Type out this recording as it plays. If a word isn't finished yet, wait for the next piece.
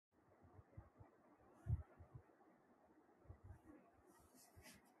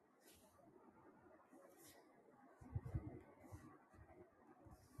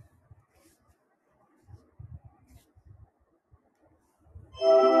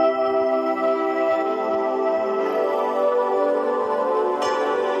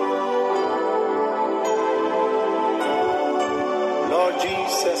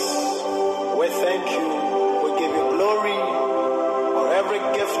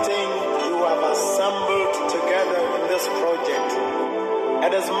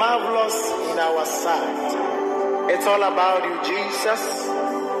that is marvelous in our sight. It's all about you, Jesus.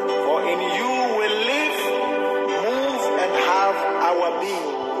 For in you we live, move, and have our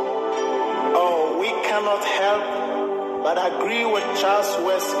being. Oh, we cannot help but agree with Charles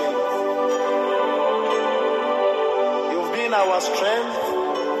Wesley. You've been our strength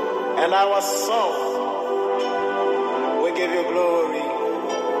and our song. We give you glory.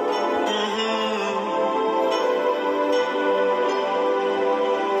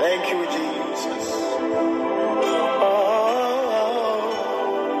 Thank you, Jesus.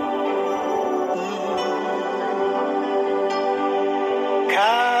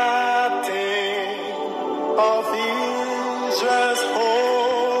 Captain of Israel's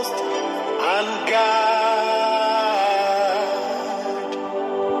host and God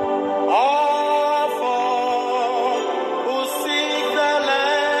of all who seek the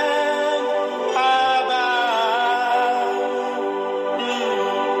land above,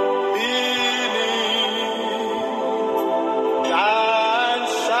 beneath thy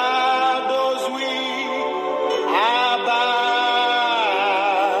shadows we abide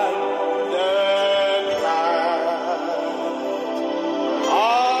the clouds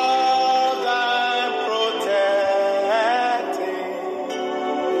of thy protecting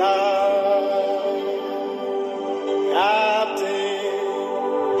love. Captain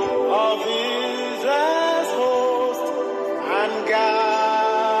of Israel's host and God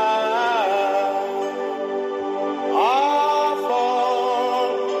of all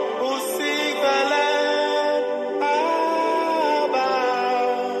who seek the land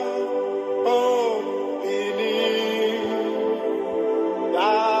above, oh, beneath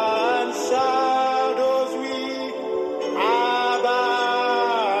thy shadows we abide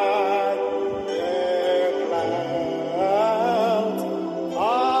the clouds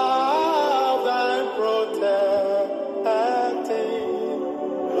of thy protecting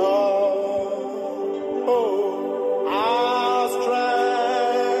love. Oh, our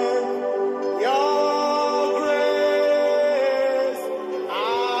strength, your grace,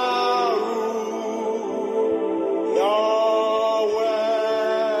 our rule, your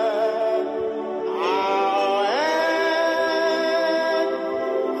word, our end,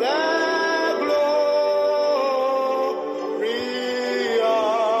 the glory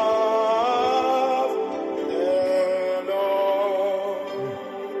of the Lord.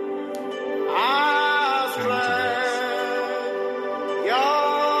 Our strength,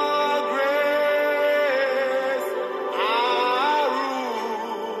 your grace, our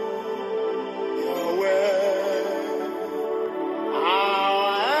rule, your word,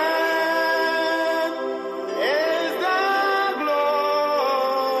 our end is the glory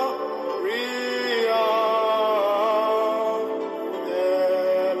of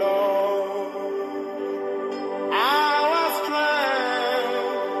the Lord. Our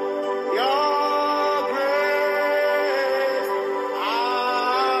strength, your grace,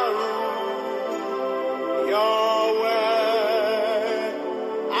 our rule, your word,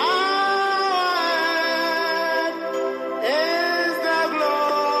 our end is the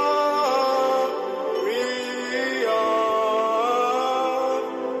glory of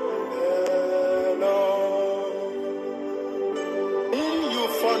the Lord. Whom you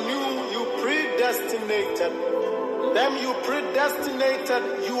foreknew, you predestinated. Them you predestinated,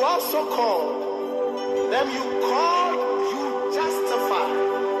 you also called. Them you called, you justified.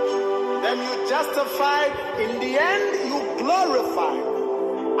 Them you justified, in the end you glorified.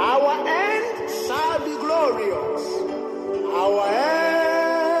 Our end shall be glorious. Our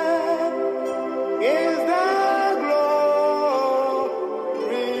end is the glory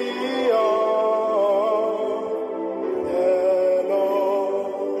of the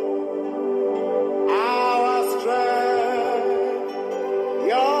Lord. Our strength,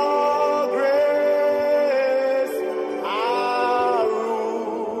 your grace, our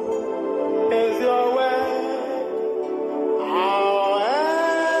rule is your word. Our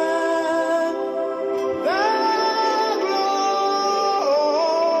end, the glory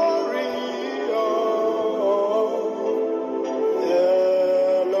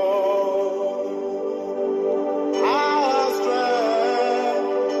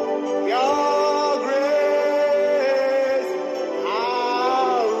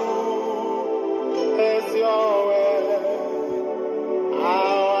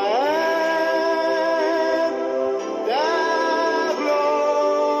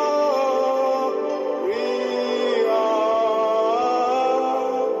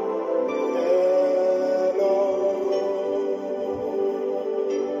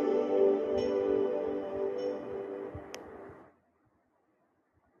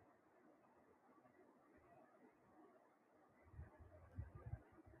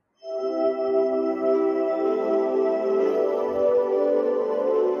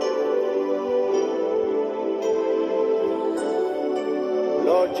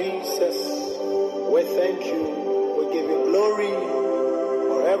Lord Jesus, we thank you. We give you glory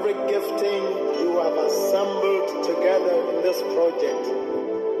for every gifting you have assembled together in this project.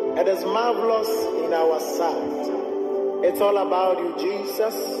 It is marvelous in our sight. It's all about you,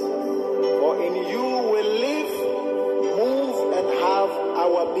 Jesus. For in you we live, move, and have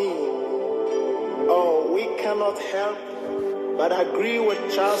our being. Oh, we cannot help but agree with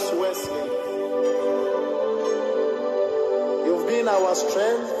Charles Wesley. You've been our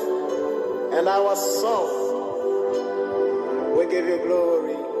strength and our song. We give you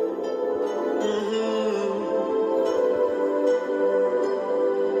glory.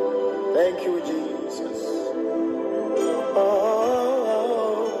 Thank you, Jesus.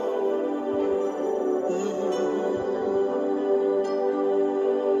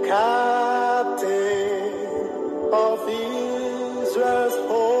 Captain of Israel's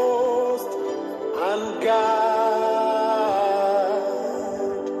host and God,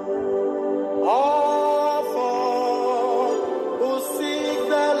 all who seek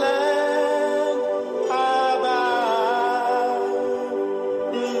the land above,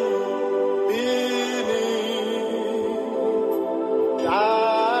 beneath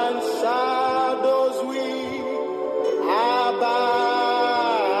and shadows we abide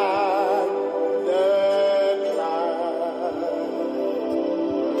the clouds.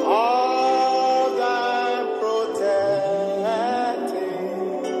 All thy protecting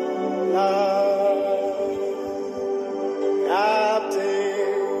love,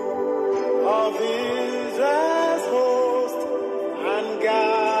 Captain of Israel's host and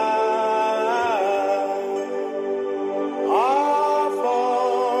God, all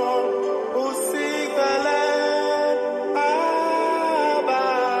who seek the land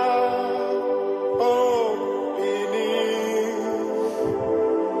above, beneath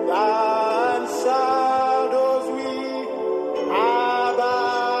thy shadows we abide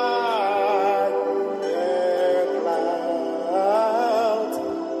the clouds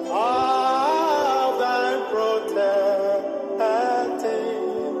of thy protecting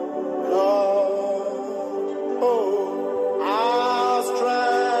love. Oh, our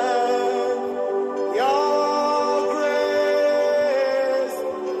strength, your grace,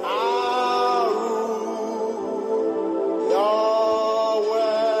 our rule, your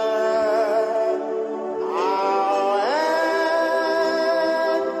word, our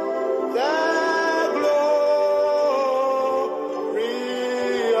end, the glory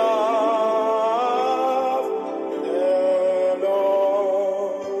of the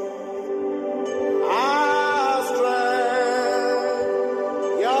Lord. Our strength,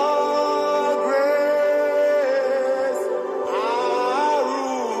 your grace, our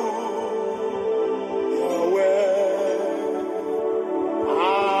rule, your word,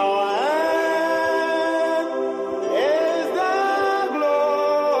 our end is the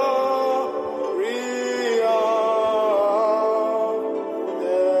glory of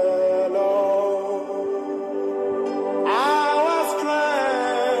the Lord. Our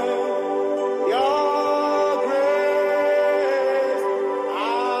strength, your grace,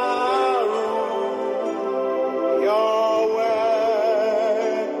 our rule, your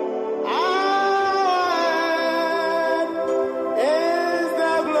word, our end is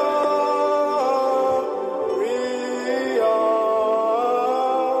the glory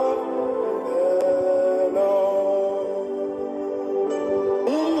of the Lord.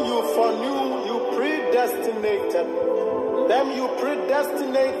 Whom you foreknew, you predestinated. Them you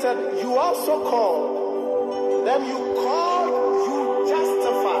predestinated, you also called. Them you called, you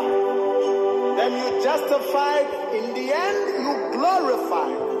justified. Them you justified, in the end you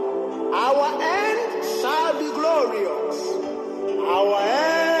glorified. Our end shall be glorious. Our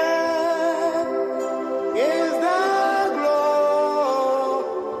end is the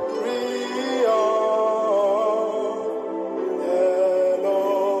glory of the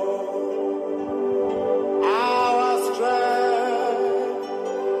Lord. Our strength,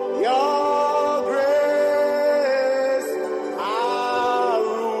 your grace, our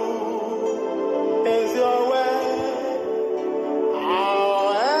rule is your way.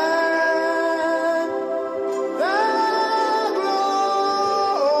 Our end, the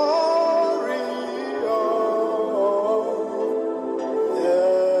glory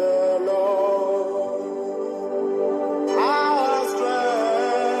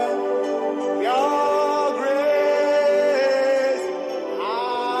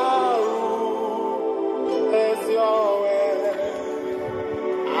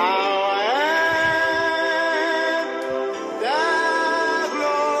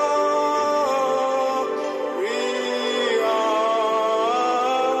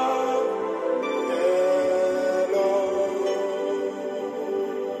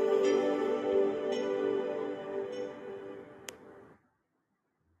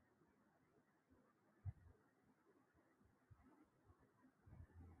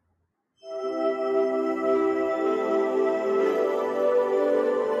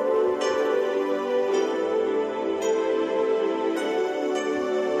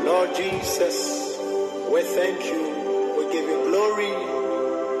Lord Jesus, we thank you. We give you glory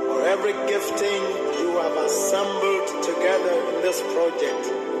for every gifting you have assembled together in this project.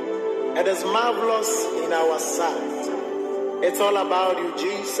 It is marvelous in our sight. It's all about you,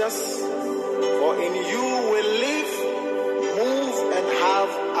 Jesus. For in you we live, move, and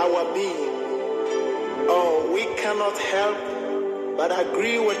have our being. Oh, we cannot help but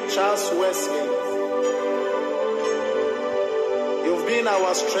agree with Charles Wesley. You've been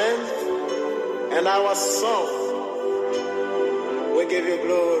our strength and our song. We give you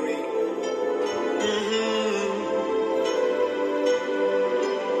glory.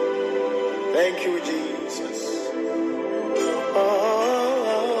 Thank you, Jesus.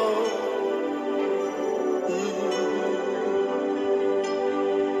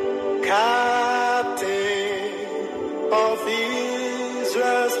 Captain of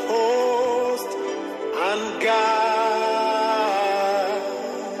Israel's host and God,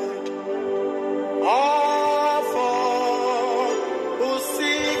 all who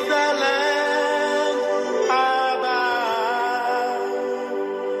seek the land above,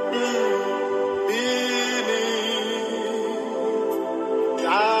 beneath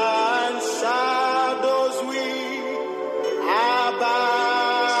and shadows we abide.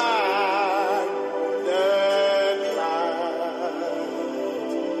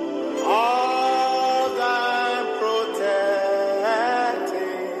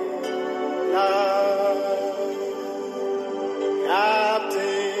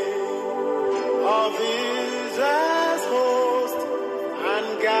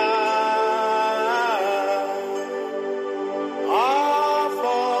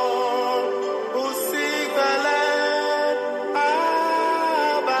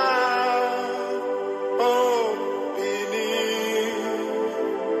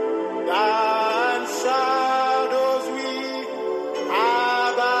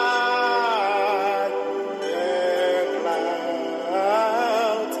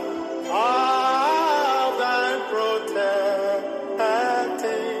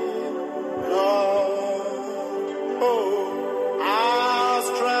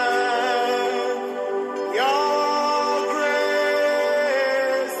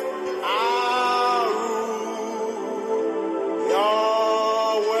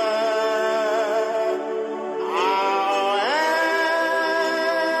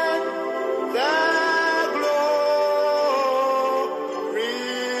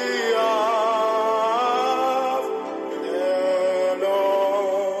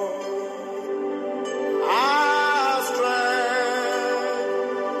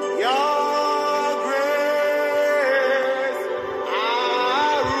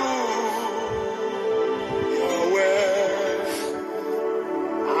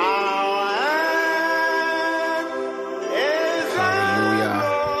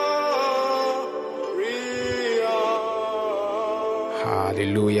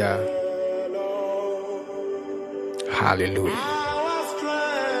 Hallelujah. Hallelujah.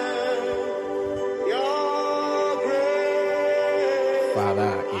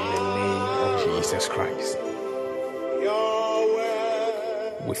 Father, in the name of Jesus Christ,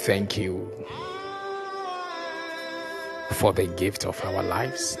 we thank you for the gift of our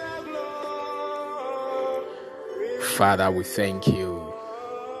lives. Father, we thank you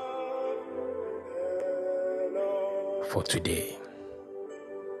for today.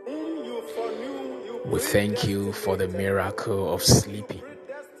 We thank you for the miracle of sleeping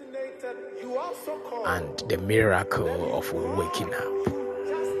and the miracle of waking up.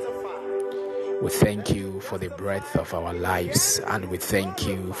 We thank you for the breath of our lives, and we thank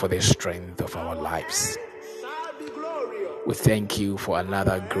you for the strength of our lives. We thank you for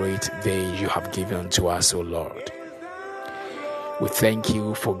another great day you have given to us, O Lord. We thank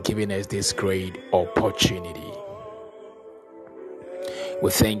you for giving us this great opportunity. We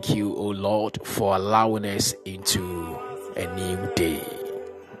thank you, O Lord, for allowing us into a new day.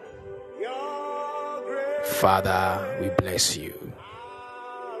 Father, we bless you.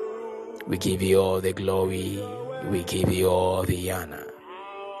 We give you all the glory. We give you all the honor.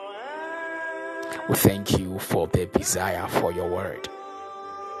 We thank you for the desire for your word.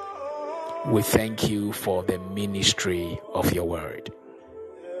 We thank you for the ministry of your word.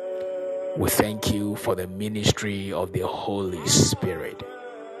 We thank you for the ministry of the Holy Spirit.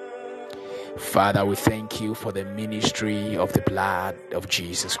 Father, we thank you for the ministry of the blood of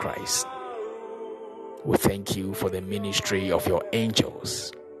Jesus Christ. We thank you for the ministry of your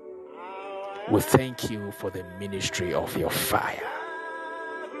angels. We thank you for the ministry of your fire.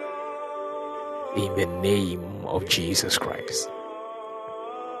 In the name of Jesus Christ.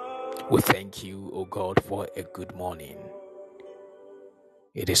 We thank you, O God, for a good morning.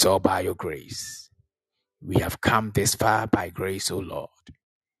 It is all by your grace. We have come this far by grace, O Lord.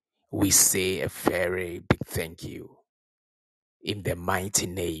 We say a very big thank you in the mighty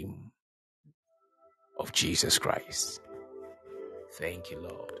name of Jesus Christ. Thank you,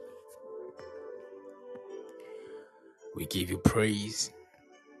 Lord. We give you praise.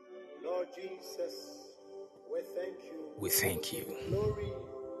 Lord Jesus, we thank you. We thank you. Glory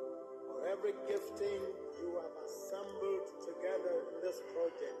for every gifting you have assembled together in this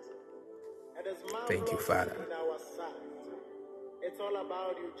project. It is marvelous Thank you, Father. in our sight. It's all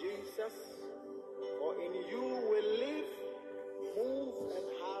about you, Jesus. For in you we live, move, and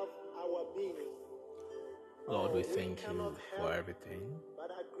have our being. Lord, we thank you for everything.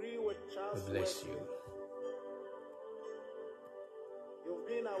 But agree with Charles We bless Wesley. you. You've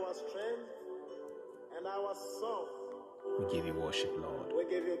been our strength and our song. We give you worship, Lord. We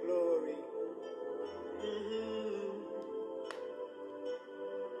give you glory. Mhm.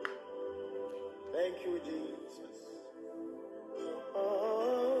 Thank you, Jesus.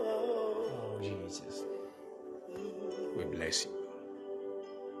 Oh, Jesus. We bless you.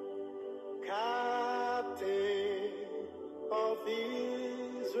 Captain of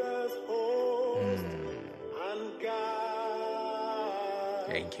Israel's host and God.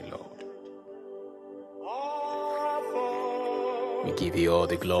 Thank you, Lord. All for We give you all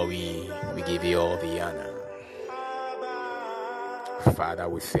the glory. We give you all the honor. Abba. Father,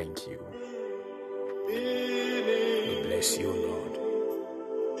 we thank you. We bless you, Lord.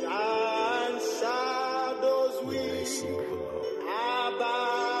 And shadows We bless you, Lord.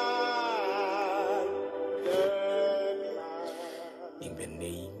 In the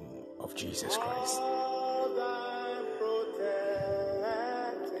name of Jesus Christ.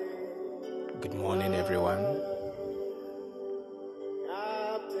 Good morning, everyone.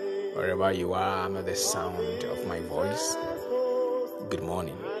 Wherever you are under the sound of my voice, good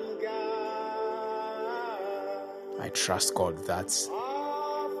morning. I trust God that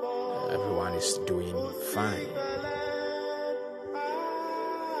everyone is doing fine.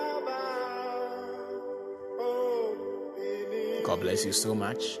 God bless you so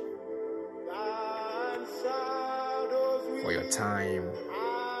much for your time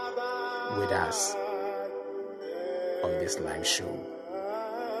with us on this live show.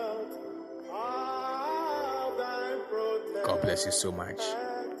 God bless you so much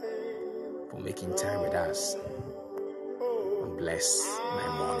for making time with us. And bless my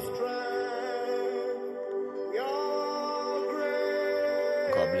morning.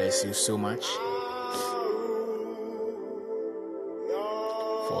 God bless you so much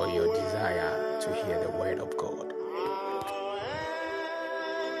for your desire to hear the word of God.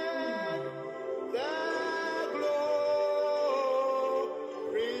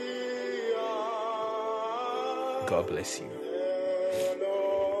 God bless you.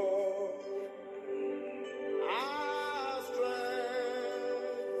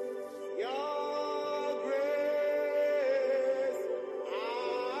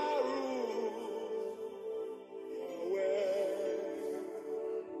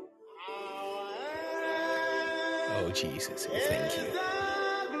 Oh, Jesus, we thank you.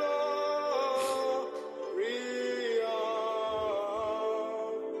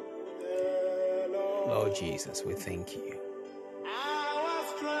 Lord Jesus, we thank you.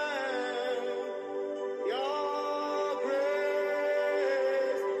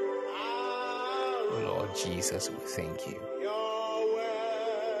 Lord Jesus, we thank you.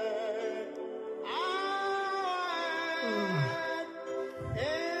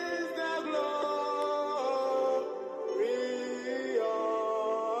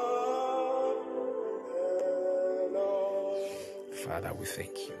 Father, we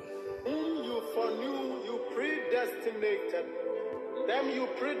thank you. Whom you foreknew, you predestinated. Them you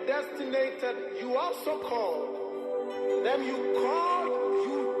predestinated, you also called. Them you called,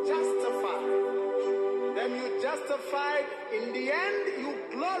 you justified. Them you justified, in the end you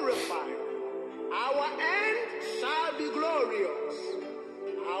glorified. Our end shall be glorious.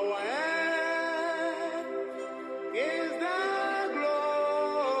 Our end is the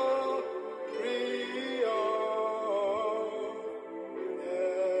glory of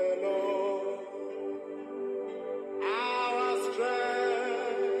the Lord. Our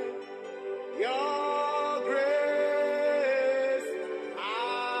strength, your grace,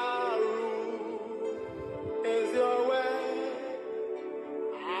 our rule is your way.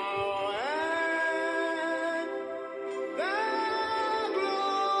 Our end, the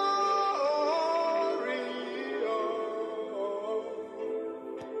glory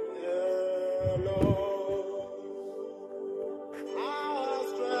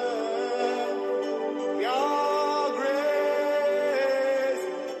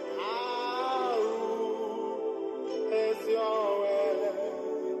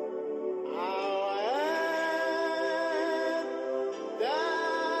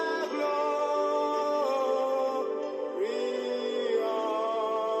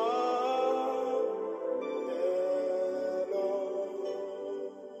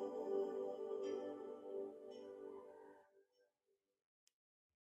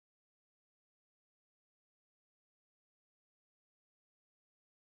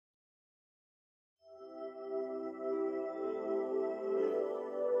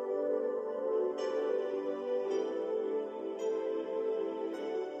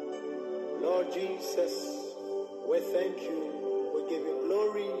Lord Jesus, we thank you. We give you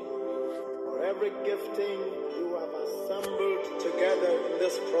glory for every gifting you have assembled together in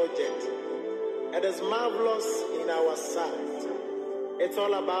this project. It is marvelous in our sight. It's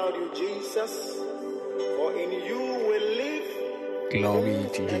all about you, Jesus. For in you we live, Glory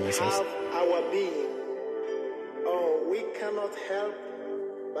to and Jesus. have our being. Oh, we cannot help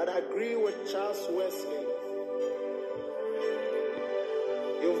but agree with Charles Wesley.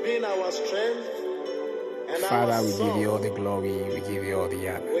 You've been our strength and Father, our we song. give you all the glory, we give you all the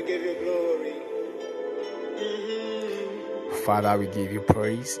honor. We give you glory. Father, we give you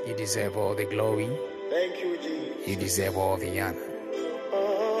praise. You deserve all the glory. Thank you, Jesus. You deserve all the honor.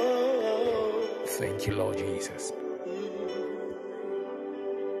 Oh, Thank you, Lord Jesus.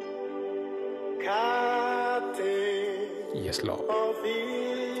 Captain Yes, Lord. of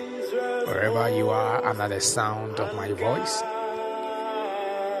Israel's Wherever you are under the sound of my voice,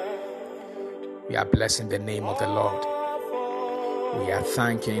 we are blessing the name of the Lord. We are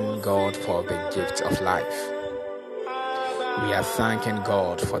thanking God for the gift of life. We are thanking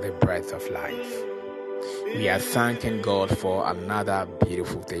God for the breath of life. We are thanking God for another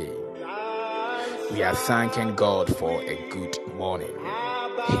beautiful day. We are thanking God for a good morning.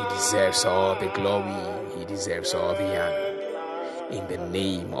 He deserves all the glory. He deserves all the honor. In the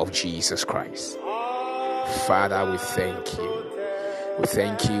name of Jesus Christ. Father, we thank you. We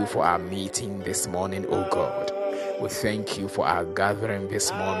thank you for our meeting this morning, O God. We thank you for our gathering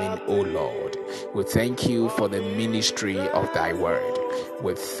this morning, O Lord. We thank you for the ministry of thy word.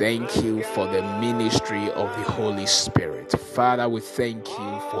 We thank you for the ministry of the Holy Spirit. Father, we thank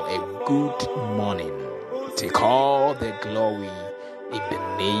you for a good morning. Take all the glory in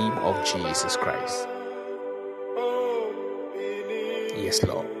the name of Jesus Christ. Yes,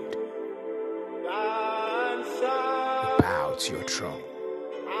 Lord. We bow to your throne.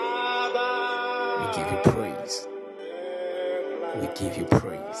 We give you praise. We give you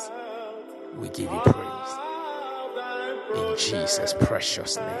praise. We give you praise. In Jesus'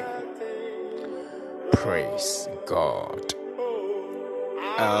 precious name. Praise God.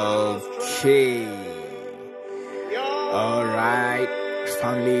 Okay. All right.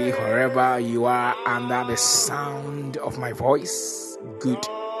 Family, wherever you are under the sound of my voice, good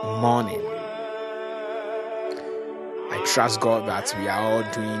morning. I trust God that we are all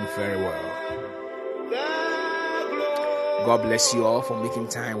doing very well. God bless you all for making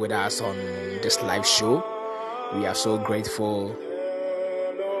time with us on this live show. We are so grateful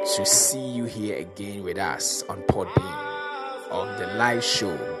to see you here again with us on Podbean on the live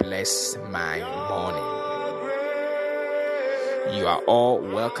show Bless My Morning. You are all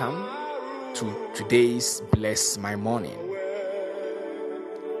welcome to today's Bless My Morning.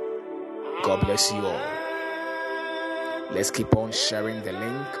 God bless you all. Let's keep on sharing the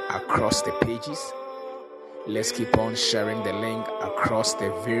link across the pages. Let's keep on sharing the link across the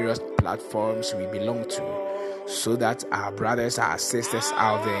various platforms we belong to, so that our brothers, our sisters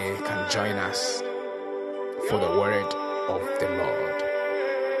out there can join us for the word of the Lord.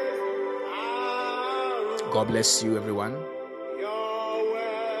 God bless you, everyone.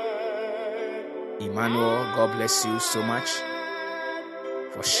 Emmanuel, God bless you so much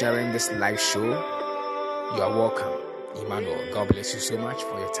for sharing this live show. You are welcome. Emmanuel, God bless you so much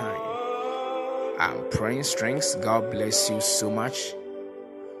for your time. Praying Strengths, God bless you so much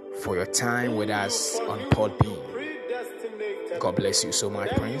for your time with us on Podbean. God bless you so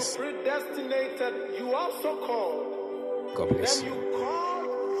much, Prince. God bless you.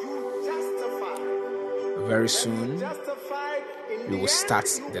 Very soon, we will start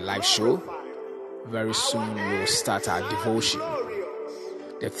the live show. Very soon, we will start our devotion.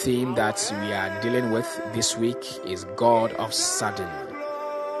 The theme that we are dealing with this week is God of Suddenly.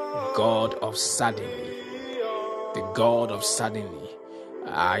 God of Suddenly. The God of Suddenly.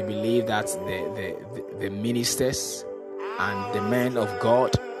 I believe that the ministers and the men of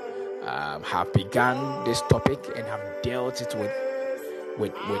God have begun this topic and have dealt it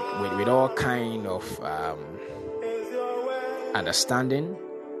with all kind of understanding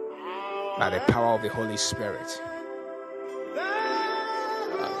by the power of the Holy Spirit.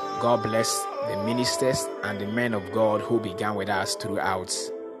 God bless the ministers and the men of God who began with us throughout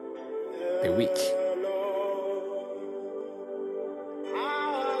the week.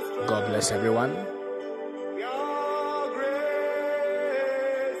 God bless everyone.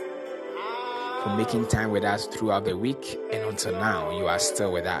 For making time with us throughout the week, and until now, you are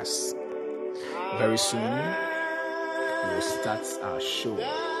still with us. Very soon, we will start our show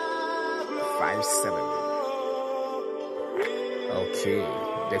 5/7. Okay,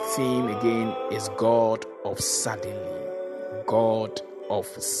 the theme again is God of Suddenly. God of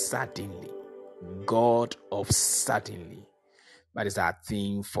suddenly. God of suddenly. That is our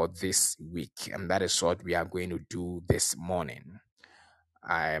theme for this week, and that is what we are going to do this morning.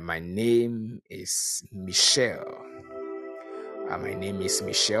 My name is Michelle. My name is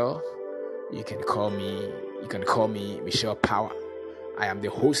Michelle. You can call me Michelle Power. I am the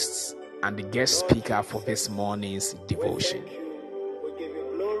host and the guest speaker for this morning's devotion.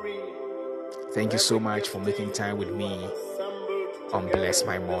 Thank you so much for making time with me on Bless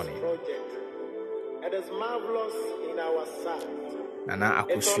My Morning. It is marvelous in our sight. Nana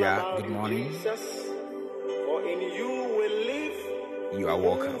Akusua, good morning. For in you we live, You are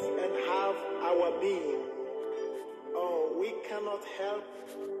welcome. and have our being. Oh, we cannot help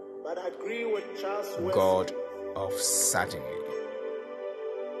but agree with Charles Wesley. God of suddenly.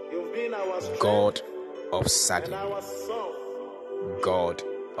 You've been our strength God of and suddenly. our song. God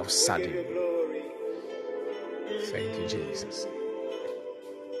of Give you suddenly. glory. Thank you, Jesus.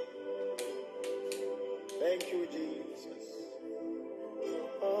 Thank you, Jesus.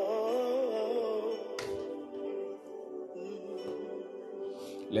 Oh,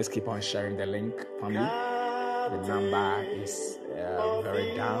 Let's keep on sharing the link, family. The number is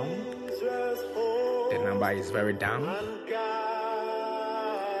very down. The number is very down.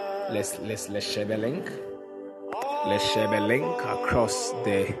 Let's share the link. Let's share the link across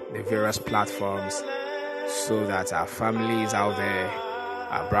the various platforms so that our families out there,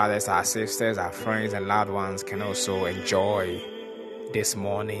 our brothers, our sisters, our friends and loved ones can also enjoy this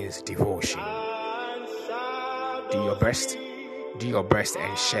morning's devotion. Do your best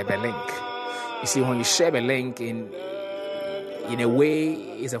and share the link. You see, when you share the link in a way,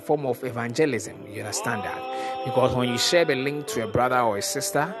 it's a form of evangelism. You understand that? Because when you share the link to a brother or a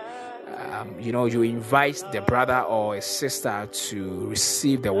sister, you invite the brother or a sister to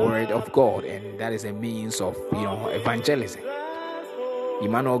receive the word of God, and that is a means of evangelism.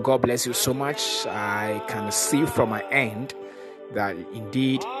 Emmanuel, God bless you so much. I can see from my end that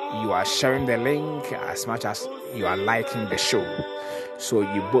indeed you are sharing the link as much as you are liking the show. So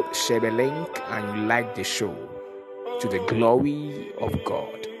you both share the link and you like the show, to the glory of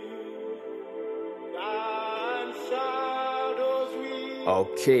God.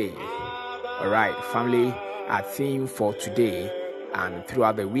 Okay. All right, family. Our theme for today and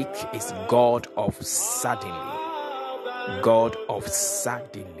throughout the week is God of suddenly. God of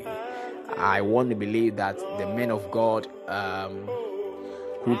suddenly. I want to believe that the men of God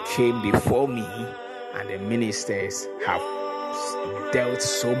who came before me and the ministers have dealt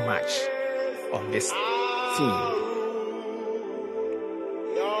so much on this theme.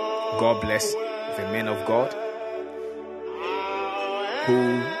 God bless the men of God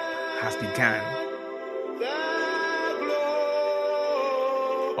who has begun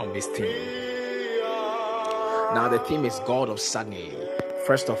on this theme. Now the theme is God of suddenly.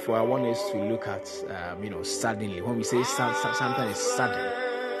 First of all, I want us to look at suddenly. When we say something is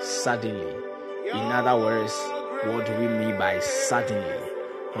suddenly. In other words, what do we mean by suddenly?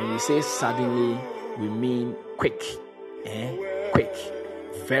 When we say suddenly, we mean quick, quick,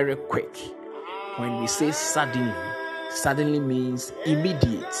 very quick. When we say suddenly means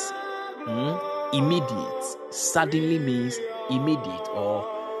immediate. Immediate. Suddenly means immediate, or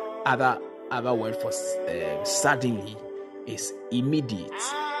other word for suddenly is immediate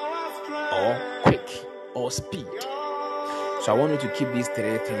or quick or speed. So I want you to keep these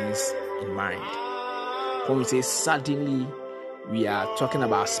three things in mind. When we say suddenly, we are talking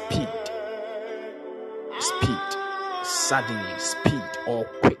about speed. Suddenly, speed or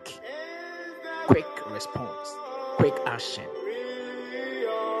quick response, quick action,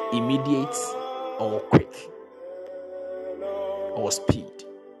 immediate or quick or speed.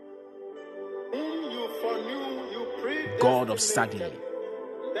 God of suddenly,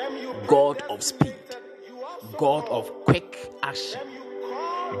 God of speed, God of quick action,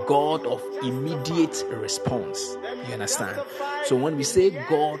 God of immediate response. You understand? So when we say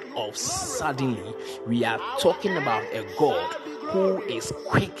God of suddenly, we are talking about a God who is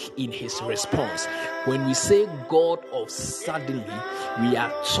quick in his response. When we say God of suddenly, we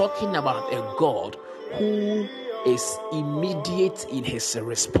are talking about a God who is immediate in his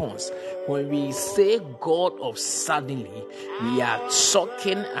response. When we say God of suddenly, we are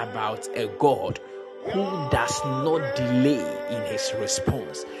talking about a God who does not delay in his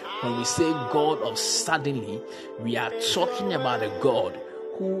response. When we say God of suddenly, we are talking about a God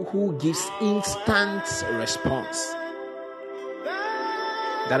who gives instant response.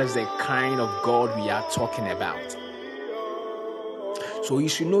 That is the kind of God we are talking about. So you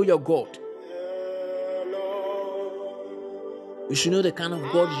should know your God. You should know the kind of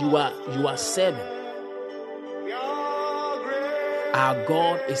God you are serving. Our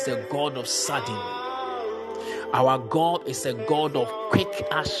God is a God of suddenly. Our God is a God of quick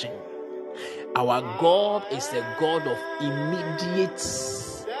action. Our God is a God of immediate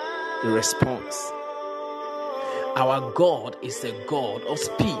response. Our God is a God of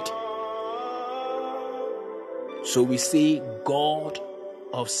speed. So we say God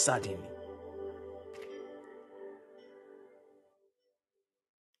of suddenly.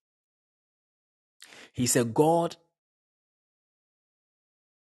 He's a God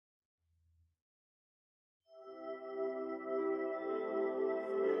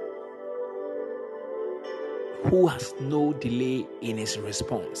who has no delay in his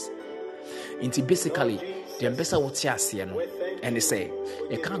response. Into basically, the ambassador what here no, and they say,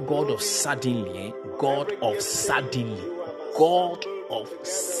 you can't God of suddenly, God of suddenly, God of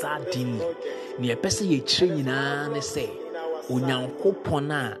suddenly. Ni pese ye chire nyina ne say,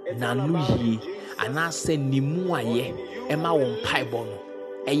 onyankopon a nanu yie anase nimu aye ema wo mpaebɔ no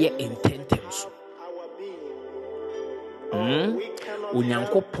eye intentem so.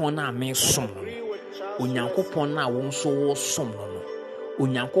 Onyankopon a me som no, onyankopon a wo nso wo som no,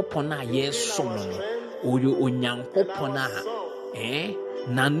 onyankopon a ye som no, oyo onyankopon a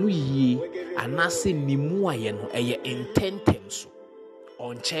nanu yie anase nimu aye no eye intentem so.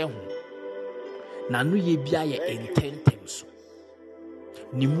 Onche ho nanu ye bia ye intentem so.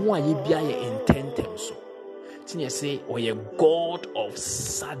 Nimu aye bia ye intentem so. Tinya say oye God of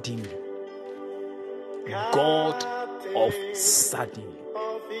suddenly. God of suddenly.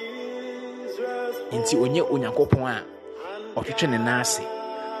 Inti onye onyankopon a otwetwe ne nase.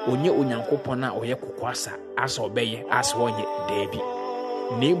 Onye onyankopon a oye kokwasa asa obeye asa onye debi.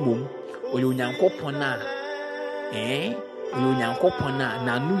 Nemum oye onyankopon a onyankopon a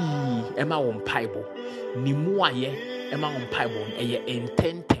nanu yi ema wo mpaibo. Nimu aye ema wo mpaibo eye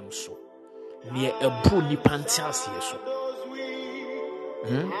intentem so. Ne ebru ni pantias yeso.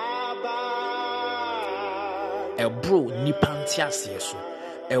 Ebru ni pantias yeso.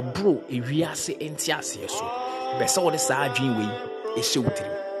 Ebru ewiase entias yeso. Besa wo de sa adwen we ehye wutiri.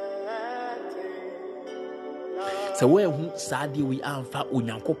 Se wo ehu sa de we amfa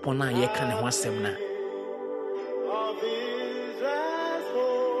onyankopon a ye ka ne ho asem na.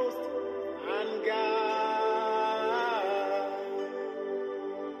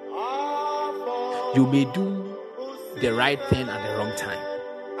 You may do the right thing at the wrong time.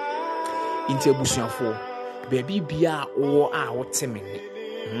 Inti abusuafo, baby bia o a wote me.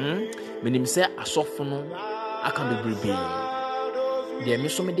 Menim se asofo no aka bebrebe. De me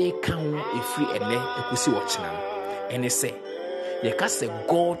so me de ka ho efri ene ekusi wo kina. Ene se, ye ka se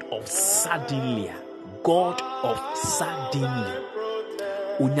God of suddenly. God of suddenly.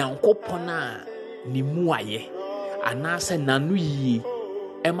 Onyankopon a ni mu aye anase nanu yi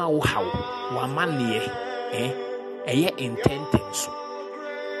ema wo hawo wa mane eye intentem so.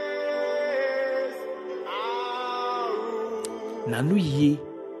 Nanu yi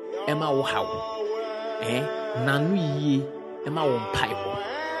ema wo hawo nanu yi ema wo mpaibo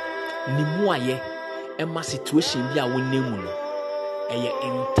ni mu aye ema situation bi a wo nemu no eye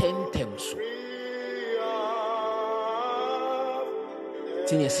intentem so.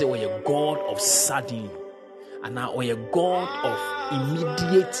 Tinya say we are God of suddenly and now we are God of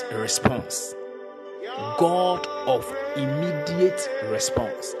immediate response. God of immediate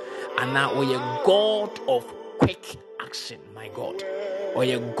response. And now we are God of quick action, my God.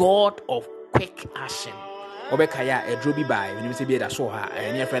 We are God of quick action. Obekaya edrobi by when you say be that so ha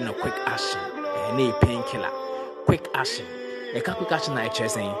any friend of quick action. Any painkiller. Quick action. A quick action I say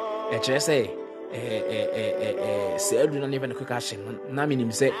say edro na even quick action. Na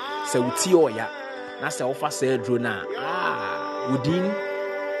minim say uti oya. Na say offer say edro na within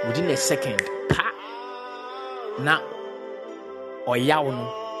a second pa na oya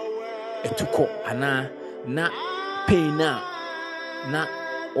no etuko ana na pain na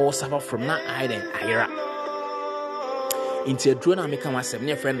or suffer from na iden ayra into a drone make am asem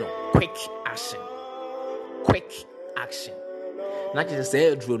ne friend no quick action na just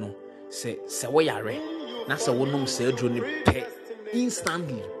say drone no say wo yare na say wo nom say drone pe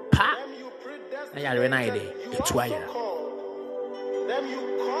instantly pa na yare na ide etu ayra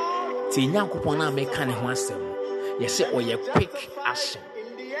ti nyankopon na make kan ho asem yes say oye quick action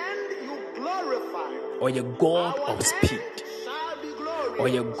oye God of speed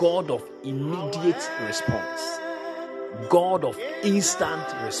oye God of immediate response, God of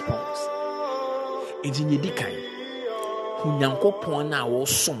instant response. Enti nye dikan Onyankopon na wo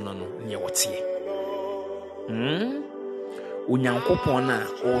som no nye wotie. Onyankopon na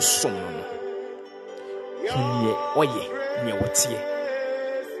wo som no nye oye nye wotie.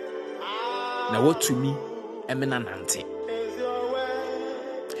 Na wotumi emena nante.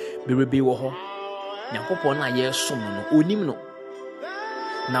 Berebe wo ho. Nyankopon na ye som no onim no.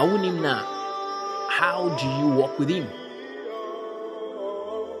 Na wonim na how do you walk with him?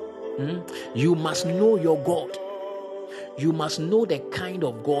 You must know your God. You must know the kind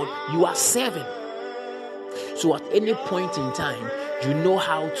of God you are serving. So at any point in time, you know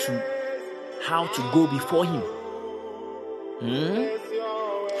how to go before him.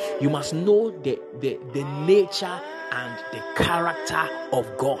 You must know the nature and the character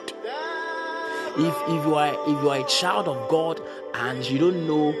of God. If you are a child of God and you don't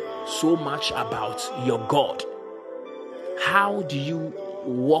know so much about your God, how do you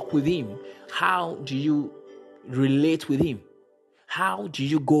walk with him? How do you relate with him? How do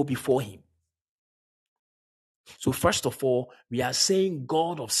you go before him? So first of all, we are saying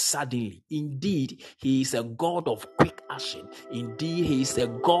God of suddenly. Indeed, he is a God of quick action. Indeed, he is a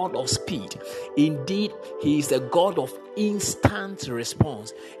God of speed. Indeed, he is a God of instant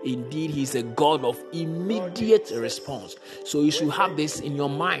response. Indeed, he is a God of immediate response. So you should have this in your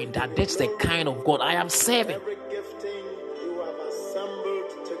mind that that's the kind of God I am serving.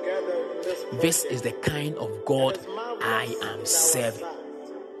 This is the kind of God I am serving.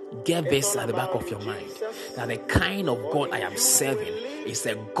 Get this at the back of your mind, that the kind of God I am serving is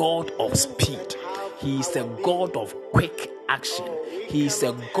a God of speed. He is a God of quick action. He is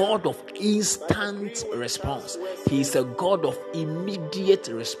a God of instant response. He is a God of immediate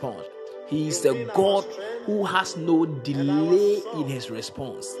response. He is a God who has no delay in his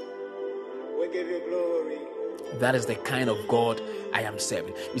response. We give you glory. That is the kind of God I am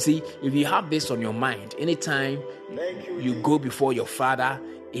serving. You see, if you have this on your mind, anytime you go before your Father,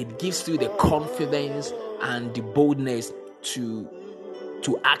 it gives you the confidence and the boldness to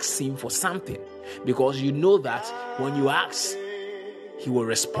ask him for something, because you know that when you ask, he will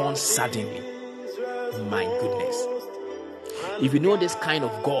respond suddenly. My goodness. If you know this kind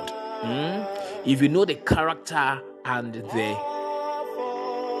of God, if you know the character and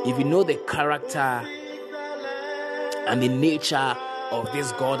the nature of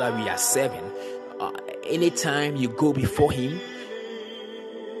this God that we are serving, anytime you go before him,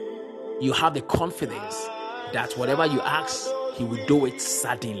 you have the confidence that whatever you ask, he will do it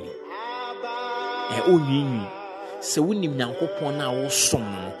suddenly. So we nim Nyankopon na wo som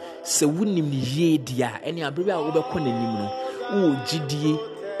no, se wonim ni ye dia ene abrebe a wo bekọ nanim no, wo gidie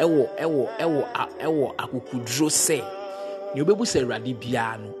ewo akukudro se ne obebu se Awurade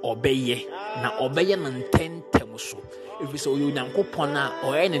bia no obeye na ntentem so. If so you Nyankopon na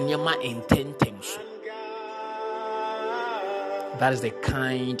oye ne nyama ntentem so. That is the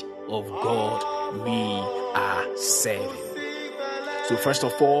kind of God we are serving. So first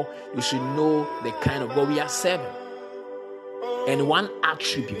of all, you should know the kind of God we are serving. And one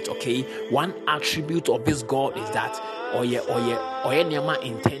attribute of this God is that oye nyama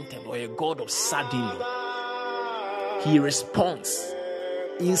intentem, or a God of suddenly. He responds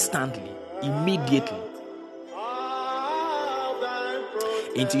instantly, immediately.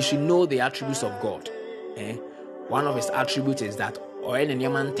 And you should know the attributes of God. One of his attributes is that oye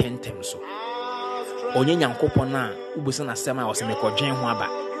nyama intentem so. Onye Nyankopon na ubusa na sema o se mekodwen ho aba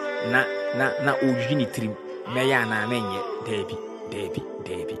na oyi ni trim meya na menye David.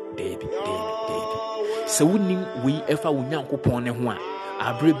 So wonim we efa wo Nyankopon ne ho a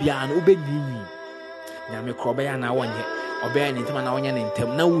abre bia na obenwinwi nyame krobe ya na wonye obeya ni ntema na wonye ne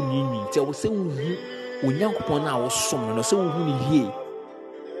ntem na wonwinwi te wo se wo Nyankopon na wo som no se wo hu ni hie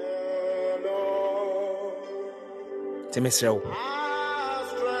temesrew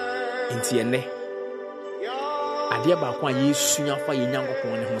entiene adeɛ baako a yɛsua fa yɛ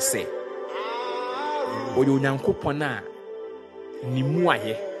Nyankopɔn ne ho sɛ ɔyɛ Onyankopɔn a ne mu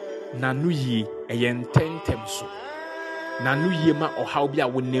ayɛ na no yie ɛyɛ ntɛntɛm so na no yie ma ɔhaw bi a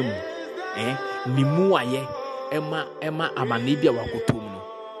wonam mu ne mu ayɛ ɛma amane bi a wakotom no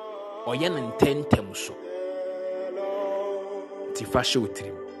ɔyɛ ne ntɛntɛm so ti fa hyɛ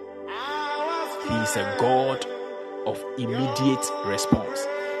otirim. He is a God of immediate response.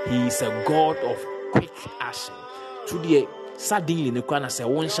 He is a God of quick action. Today, suddenly, ne kwana say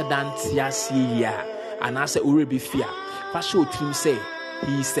one shadan tiasi ya, and I say urebi fear. Pastor Tim say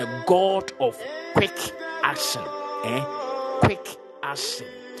he is a God of quick action, quick action,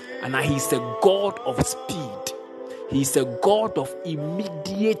 and he is a God of speed. He is a God of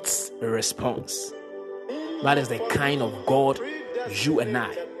immediate response. That is the kind of God you and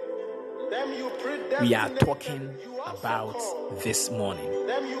I we are talking about this morning.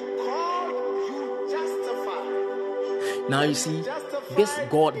 Now you see, this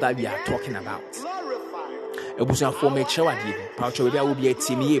God that we are talking about,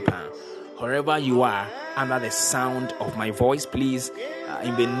 wherever you are, under the sound of my voice, please,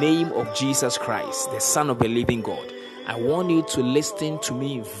 in the name of Jesus Christ, the Son of the living God, I want you to listen to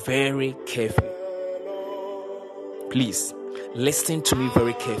me very carefully. Please, listen to me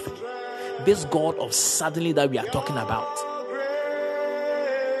very carefully. This God of suddenly that we are talking about,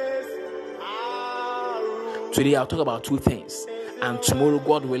 today I'll talk about two things, and tomorrow,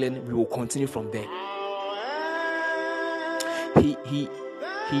 God willing, we will continue from there. He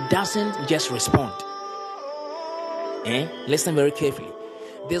doesn't just respond. Listen very carefully.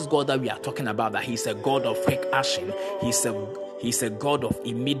 This God that we are talking about, that He's a God of quick action. He's a God of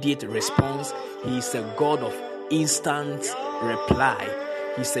immediate response. He's a God of instant reply.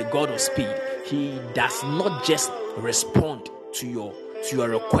 He's a God of speed. He does not just respond to your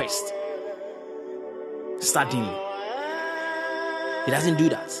request suddenly. He doesn't do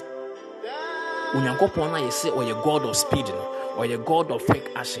that. Unyankopon na yese or your God of speed or your God of quick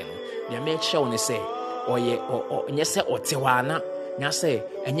action. They make sure when they say or nyese otewana nyase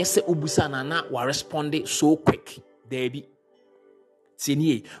enyese ubusa na wa respond so quick. Debi.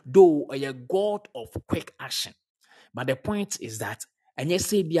 Sinye though or your God of quick action. But the point is that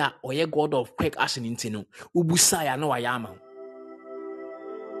enyese bia or your God of quick action intino ubusa ya no ayama.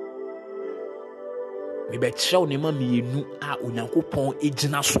 Maybe show nema mienu a Unyankopon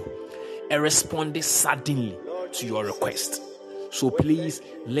ejina so e respond suddenly to your request. So please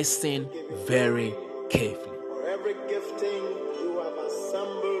listen very carefully. For every gifting you have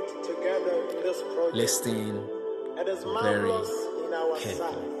assembled together in this project, Listen it is very marvelous in our carefully.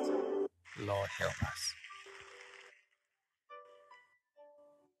 sight. Lord help us.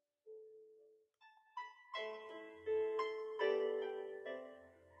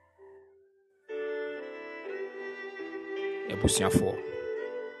 Ebusiafo.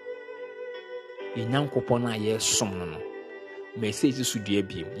 Nyankopon na ye som no. Message su dua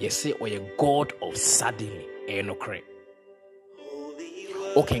biem. Yese or a God of suddenly. Enokre.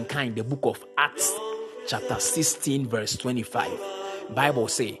 Okay, kind the book of Acts chapter 16 verse 25. Bible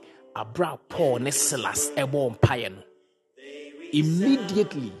say Abra Paul ne Silas ebo mpaye no.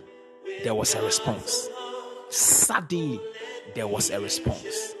 Immediately there was a response. Suddenly there was a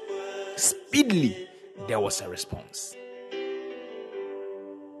response. Speedily there was a response.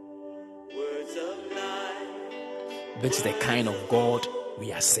 This is the kind of God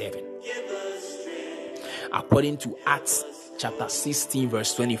we are serving. According to Acts chapter 16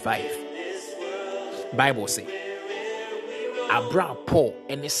 verse 25, Bible say Abra Paul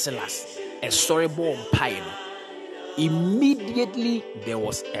and Silas a storyboard pine. Immediately there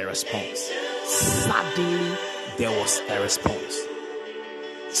was a response. Suddenly there was a response.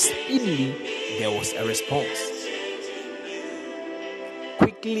 Speedily there was a response.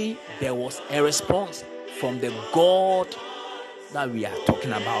 Quickly there was a response from the God that we are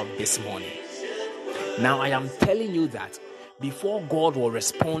talking about this morning. Now I am telling you that before God will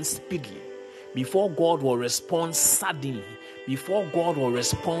respond speedily, before God will respond suddenly, before God will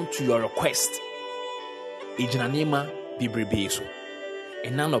respond to your request, ijinanema bibrebeso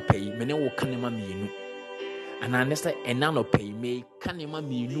enano pay mene wo kanema mienu ananese enano pay me kanema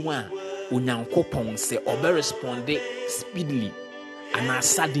mienu a Onyankopon se obe responde speedily and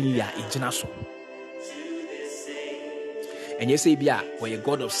suddenly a ijina so. And you say, "Bia, we a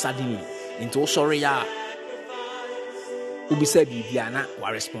God of suddenly." Into sorry ya. Ubi said, "Bibiana, wa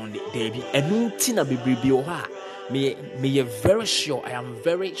respond." Debi, enu tina bibi oha. Me very sure. I am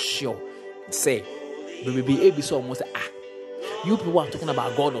very sure. Say, bibi ebi so almost you people are talking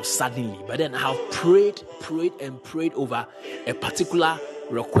about God of suddenly, but then I have prayed over a particular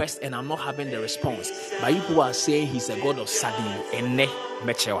request, and I'm not having the response. But you people are saying He's a God of suddenly, and ne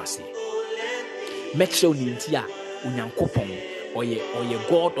mechewasi. Mechew nintia. Unyankopon or ye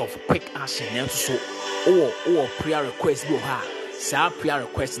God of quick action and so or prayer request go ha sa prayer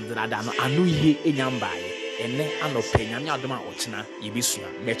request that anu ye enyamba ene anope nyame adoma ochina yebisua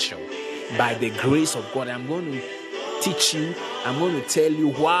mecho. By the grace of God, I'm going to teach you, I'm going to tell you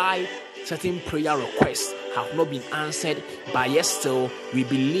why certain prayer requests have not been answered, but yet still we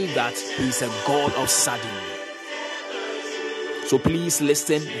believe that He is a God of suddenly. So please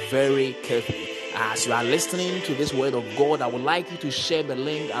listen very carefully. As you are listening to this word of God, I would like you to share the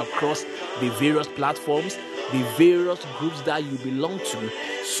link across the various platforms, the various groups that you belong to,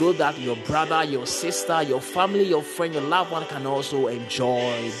 so that your brother, your sister, your family, your friend, your loved one can also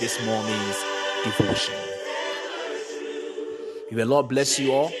enjoy this morning's devotion. May the Lord bless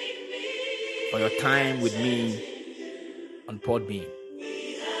you all for your time with me on Podbean.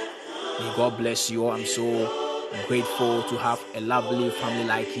 May God bless you all. I'm so grateful to have a lovely family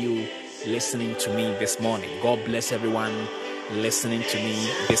like you listening to me this morning. God bless everyone listening to me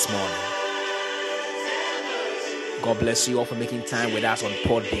this morning. God bless you all for making time with us on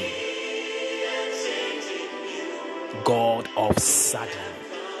Podbean. God of sudden.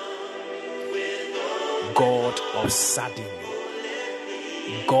 God of sudden.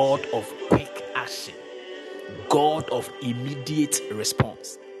 God of quick action. God of immediate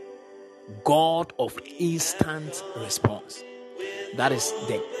response. God of instant response. That is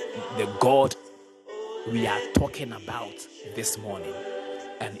the God we are talking about this morning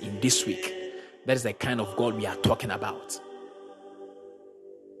and in this week. That is the kind of God we are talking about.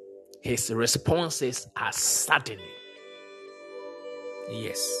 His responses are sudden.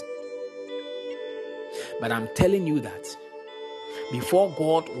 Yes. But I'm telling you that before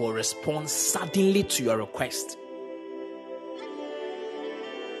God will respond suddenly to your request,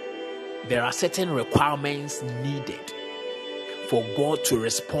 there are certain requirements needed for God to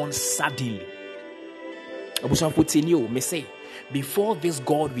respond suddenly. Before this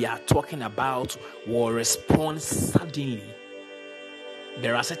God we are talking about will respond suddenly,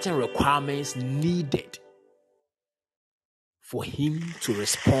 there are certain requirements needed for him to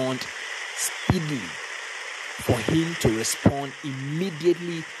respond speedily, for him to respond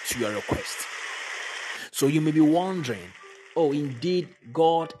immediately to your request. So you may be wondering, oh, indeed,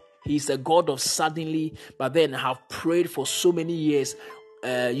 God, he's a God of suddenly, but then I have prayed for so many years,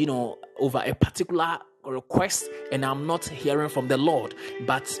 over a particular request, and I'm not hearing from the Lord.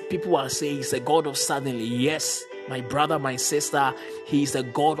 But people are saying he's a God of suddenly. Yes, my brother, my sister, he's a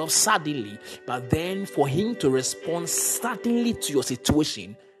God of suddenly. But then for him to respond suddenly to your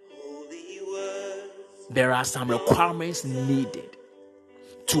situation, there are some requirements needed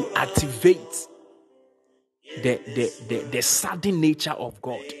to activate the sudden nature of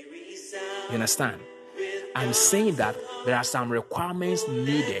God. You understand? I'm saying that there are some requirements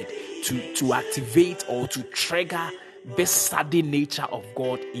needed to activate or to trigger this sudden nature of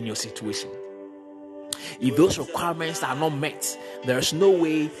God in your situation. If those requirements are not met, there's no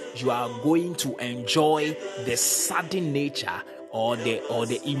way you are going to enjoy the sudden nature or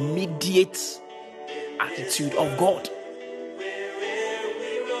the immediate attitude of God.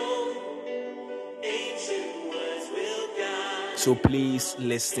 So please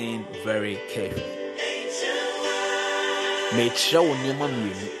listen very carefully. Make sure you never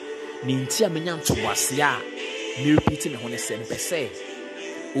Nintia menyan to wasia, me repeat me when I say,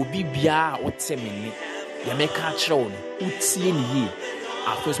 Obi bia or temini, Yameka chon, Utsien ye.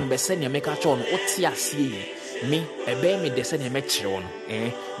 Our first member send Yameka chon, Otia see me, a bear me descend a metron,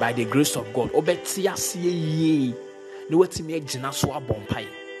 by the grace of God, Obetia see ye. No what to make Janaswa Bompai.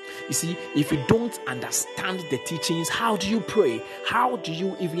 You see, if you don't understand the teachings, how do you pray? How do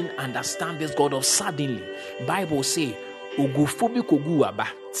you even understand this God of suddenly? Bible say, Ugufobi kogu aba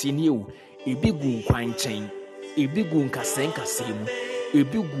tiniu ebigu kwanchen ebigu nkasenkasemu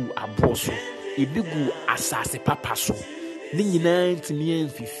ebigu abroso ebigu asase papaso ni nyina ntimi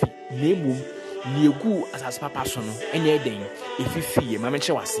enfifi nemu ni egu asase papaso no enya eden efifi ma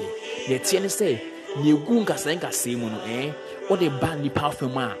meche wase ye tie ne say ni egu nkasenkasemu no o de ba ni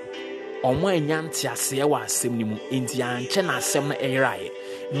parfum a omo enya ntiase wa asem ni mu enti anche na asem na eraye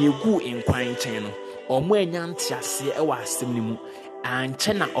ni egu nkwanchen no omo enya ntiase ewa asem ni mu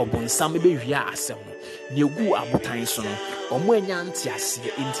anche na obonsam bewia asem no negu abotan so no omo enya ntiase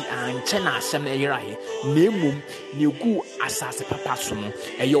enti anche na asem na yerahe nemum negu asase papa so no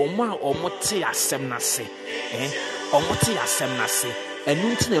eye omo a omo te asem na se omo te asem na se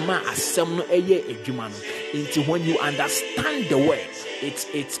enu nti na ma asem no eye adwuma no enti when you understand the word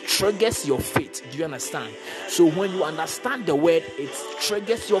it triggers your faith. Do you understand? So when you understand the word, it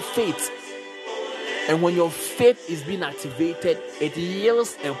triggers your faith. And when your faith is being activated, it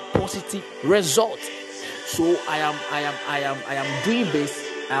yields a positive result. So I am doing this.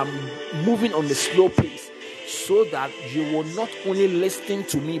 I am moving on the slow pace so that you will not only listen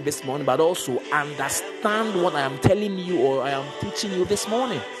to me this morning, but also understand what I am telling you or I am teaching you this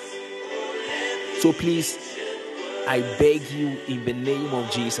morning. So please, I beg you in the name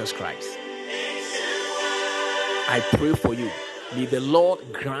of Jesus Christ, I pray for you. May the Lord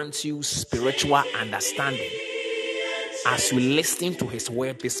grant you spiritual understanding as you listen to his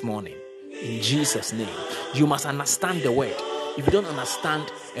word this morning. In Jesus' name. You must understand the word. If you don't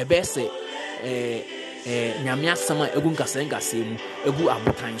understand, nyamia sama egu nkasenga semu egu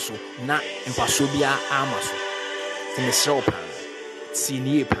abutan so na mpaso bia amaso. Tinesro pan.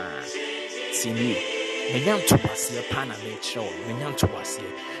 Tinie pan. Tinie. Menyan to wasie pan na mecho. Menyan to wasie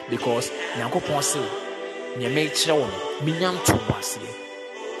because Nyankopon say nyame kyerɛ minyam to wasie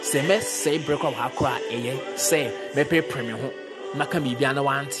sɛ mɛ sɛ brɛkɔ hakora ɛyɛ sɛ mɛpɛpɛ me ho maka biribia na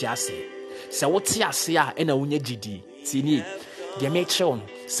wante ase sɛ wote ase a ɛna wonya gidi tini deɛ mɛkyerɛ no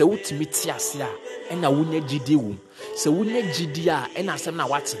sɛ wotumi te ase a ɛna wonya gidi wom So we need GDA and as I'm not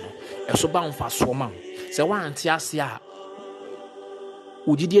watching, a so bound for so man. So one Tiasia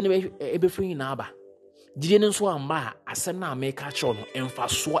would you ever free in Abba? Didn't so ma as I'm not make a chon and for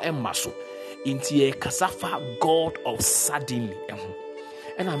so and muscle into a Kasafa God of suddenly.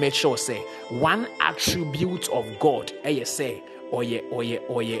 And I make sure say one attribute of God, say, or ye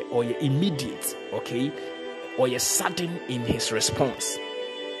immediate, okay, or ye sudden in his response.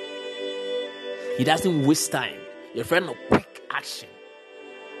 He doesn't waste time. Your friend of quick action.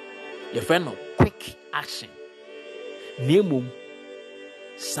 Your friend of quick action. Nemu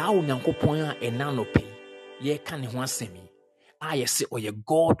sa unyankopon a enano pe ye ka ne ho asemi. I say or ye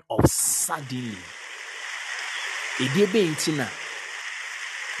God of suddenly. Edebe ntina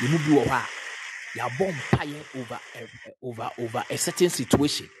you move you over. You are born over a certain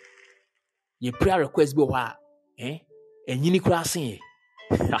situation. Your prayer request be what? And you need crossing.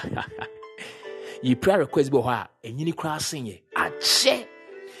 Your prayer request be what? And you need crossing. Ache.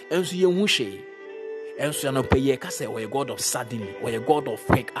 And so you wish. And so you no pay ye kase or a God of suddenly or a God of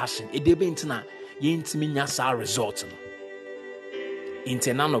quick action. It dey be intina ye intimi nyasa result no.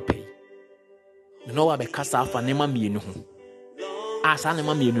 Intina no pay. You know what be kasa fa nema mienu ho. Asa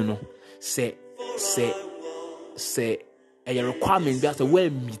nema mienu no. Say a requirement that well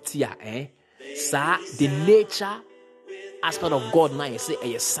meet here, sir, the nature aspect of God now say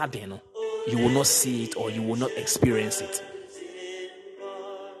a sudden, you will not see it or you will not experience it.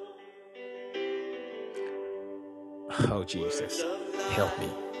 Oh Jesus, help me.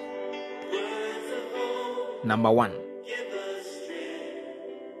 Number one,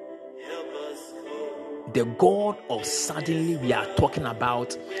 the God of suddenly we are talking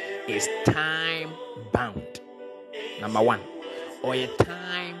about is time bound. Number one, or a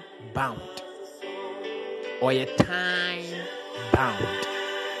time bound. Or a time bound.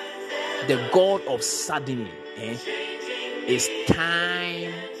 The God of suddenly is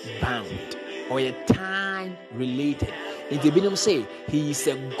time bound or a time related. In the Bible say he is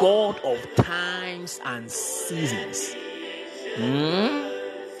a God of times and seasons.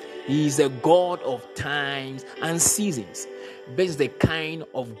 He is a God of times and seasons. This is the kind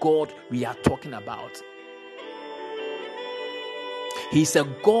of God we are talking about. He's a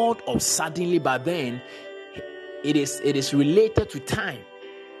God of suddenly, but then it is related to time,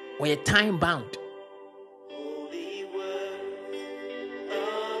 or a time bound.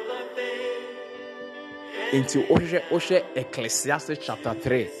 Into Oshe Ecclesiastes chapter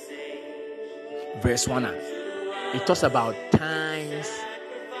 3, verse 1. It talks about times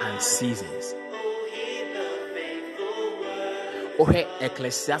and seasons. Oshe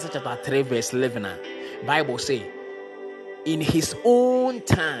Ecclesiastes chapter 3, verse 11. Bible say, in his own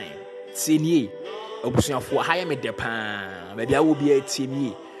time,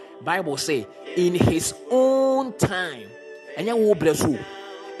 Bible say, in his own time,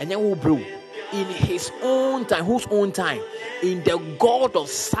 in his own time. Whose own time? In the God of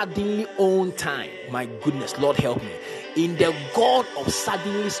suddenly own time. My goodness, Lord help me. In the God of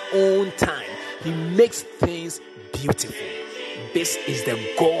suddenly's own time, he makes things beautiful. This is the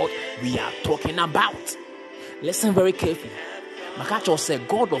God we are talking about. Listen very carefully. Makacho said,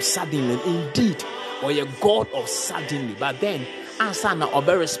 God of suddenly, indeed, or a God of suddenly. But then, answer now, or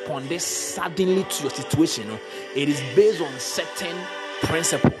respond this suddenly to your situation. It is based on certain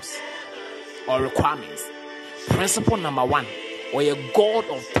principles or requirements. Principle number one, or a God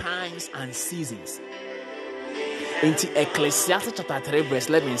of times and seasons. Into Ecclesiastes chapter 3, verse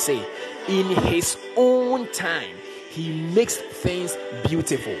 11 say, in his own time, he makes things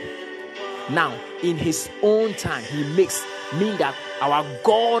beautiful. Now, in his own time, he makes, mean that our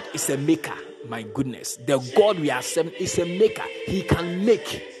God is a maker. My goodness, the God we are serving is a maker. He can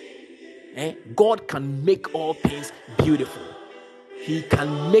make. God can make all things beautiful. He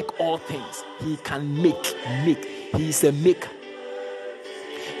can make all things. He can make. He is a maker.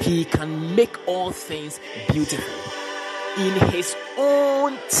 He can make all things beautiful. In his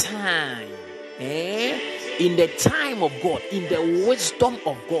own time. In the time of God, in the wisdom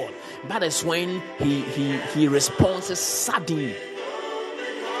of God. That is when he responds suddenly.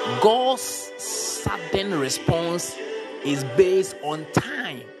 God's sudden response is based on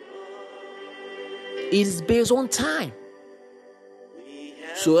time. It is based on time.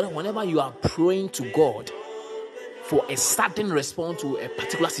 So whenever you are praying to God for a sudden response to a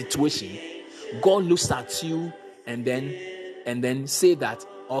particular situation, God looks at you and then say that,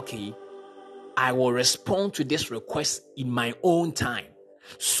 okay, I will respond to this request in my own time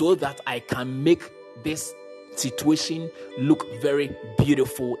so that I can make this situation look very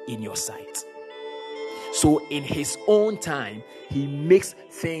beautiful in your sight. So in his own time, he makes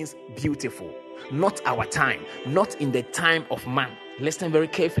things beautiful. not our time, not in the time of man. Listen very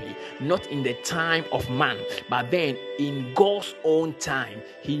carefully. Not in the time of man, but then in God's own time,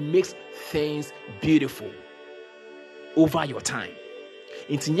 He makes things beautiful over your time.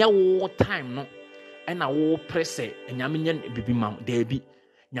 It's in your time, no, and I will press it, and Yamian bibi mam, debi.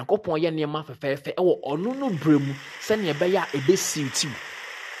 Nyankopon ye nneɛma fɛfɛɛfɛ ɛwɔ ɔno no brɛ mu sɛnea ɛbɛyɛ a ɛbɛsiw tiw.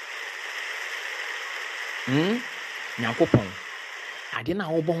 Nyankopɔn ade na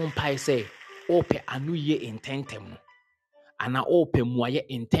wobɔ ho mpae sɛ ɔpɛ ano yie ntɛntɛm no ana ɔpɛ mmuayɛ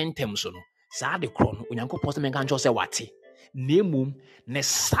ntɛntɛm so no saa de korɔ no Onyankopɔn sɛ menka nkyɛw sɛ wate na mmom ne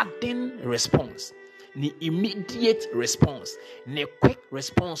sudden response, ne immediate response, ne quick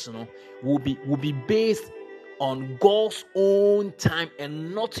response no will be based on God's own time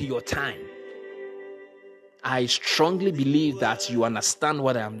and not your time. I strongly believe that you understand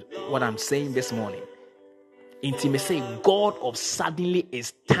what I'm saying this morning. Intimacy, God of suddenly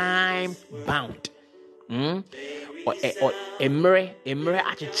is time bound. He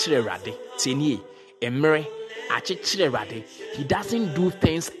doesn't do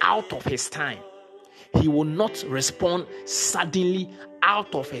things out of his time. He will not respond suddenly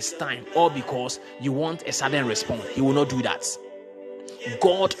out of his time or because you want a sudden response. He will not do that.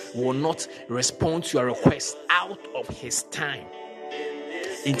 God will not respond to your request out of his time.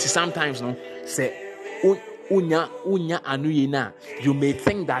 Into sometimes no say unya anuyena, you may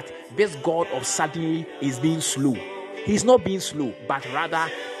think that this God of suddenly is being slow. He's not being slow, but rather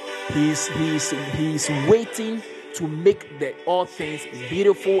he's waiting to make all things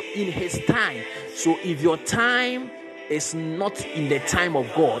beautiful in his time. So if your time is not in the time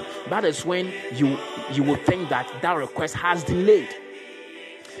of God, that is when you will think that request has delayed.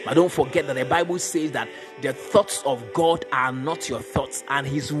 But don't forget that the Bible says that the thoughts of God are not your thoughts and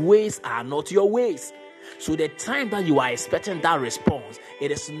his ways are not your ways. So the time that you are expecting that response,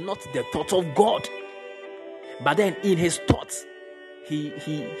 it is not the thought of God. But then in his thoughts, he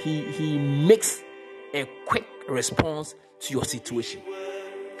makes a quick response to your situation.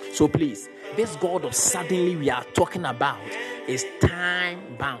 So please, this God of suddenly we are talking about is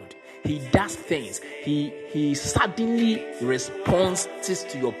time bound. He does things. He suddenly responds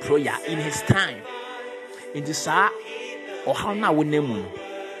to your prayer in his time. In the sa or how na wonemu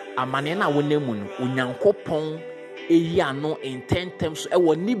amane na wonemu no Onyankopon eyi ano intentem so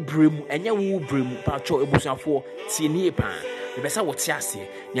ewo ni bremu enye wo bremu pacho ebusuafo tie ni pa be besa wo tie ase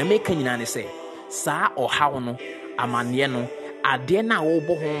nya meka nyina ne se sa o how no amane no ade na wo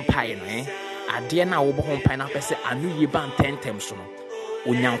bo ho mpai no ade na wo bo ho mpai na pese anu ye ba intentem so no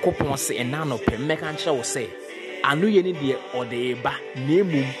Onyankopon se ena no pe meka nkyere wo se anu ye ni de ode ba na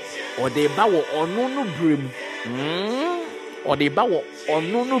emum ode ba wo ono no bremu ode ba wo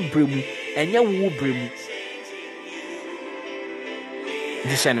ono no bremu enye wo bremu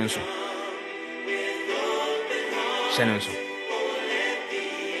di senenso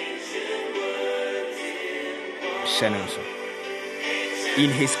in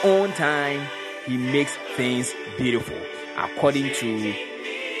his own time he makes things beautiful according to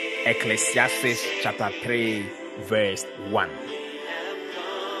Ecclesiastes chapter 3 verse 1.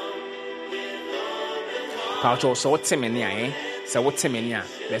 Paucho so temenia so what temenia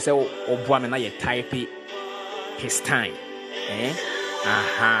they say obua me na ye type his time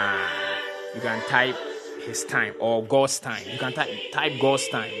you can type his time or God's time. You can type God's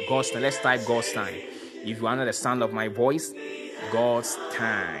time. Let's type God's time. If you under the sound of my voice, God's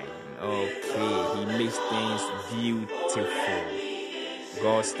time. Okay, he makes things beautiful.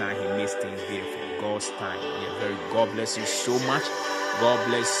 God's time, he makes things beautiful. God's time. God bless you so much. God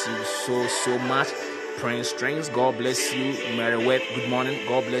bless you so much. Prince Strings, God bless you. Mary Webb, good morning.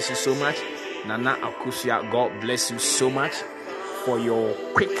 God bless you so much. Nana Akusia, God bless you so much for your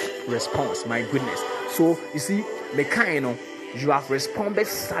quick response. My goodness. So you see, Mekaino, you have responded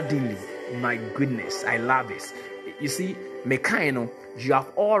suddenly. My goodness, I love this. You see, Mekaino, you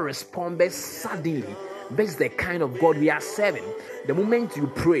have all responded suddenly. This is the kind of God we are serving. The moment you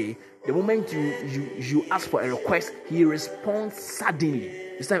pray, the moment you ask for a request, he responds suddenly.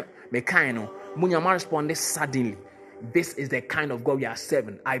 You see, Mekaino, Munyama responded suddenly. This is the kind of God we are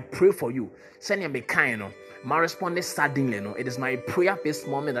serving. I pray for you. Send me Mekaino. My response suddenly, it is my prayer this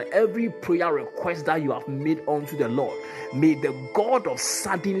moment that every prayer request that you have made unto the Lord, may the God of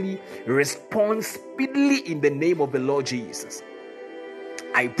suddenly respond speedily in the name of the Lord Jesus.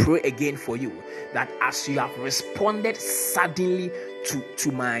 I pray again for you that as you have responded suddenly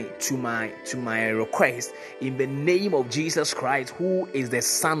to my request in the name of Jesus Christ, who is the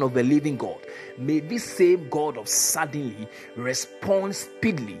Son of the living God, may this same God of suddenly respond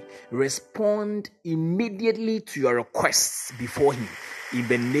speedily, respond immediately to your requests before him in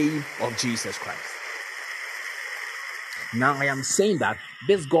the name of Jesus Christ. Now I am saying that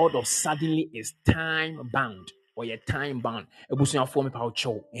this God of suddenly is time bound. Or you're time bound. Ebusunya for me power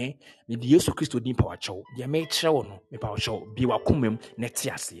chow. Me the Yesu Christo din power chow. Dia me chow no me power chow. Bi wa kumem neti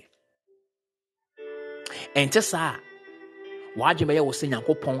ase. Ente sa wadweme ye wo se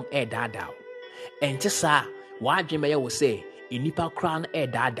Nyankopɔn ɛdaadaa. Ente sa wadweme ye wo se enipa kra no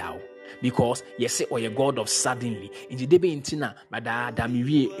ɛdaadaa. Because yes, or a God of suddenly. In the debe intina, madada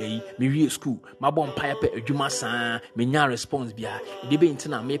me school, my bon pipe a juma san, me nya response bia, debe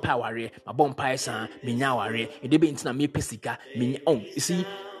intina me power, my bon pie san, me nya ware, debe intina me pesica, me own. You see,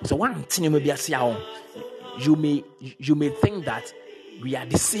 so one thing maybe you may think that we are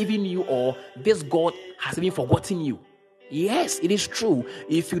deceiving you or this God has even forgotten you. Yes, it is true.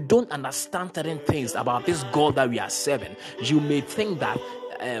 If you don't understand certain things about this God that we are serving, you may think that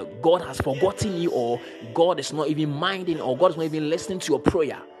God has forgotten you, or God is not even minding, or God is not even listening to your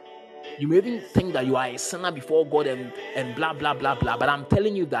prayer. You may even think that you are a sinner before God and blah, blah, blah, blah. But I'm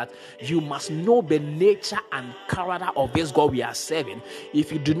telling you that you must know the nature and character of this God we are serving.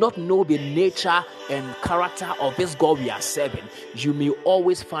 If you do not know the nature and character of this God we are serving, you may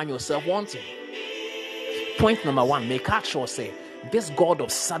always find yourself wanting. Point number one, make sure say, this God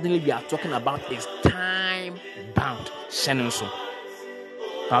of suddenly we are talking about is time bound.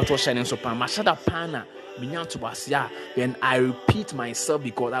 Then I repeat myself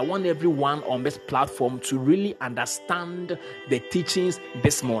because I want everyone on this platform to really understand the teachings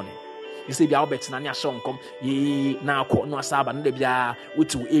this morning. You see, I'll bet Nanya Shonkom, ye now call no Saba, no debia, with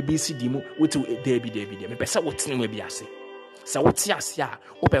ABC Dimu, with Debbie. Me pesa what name be ase. So what's ya?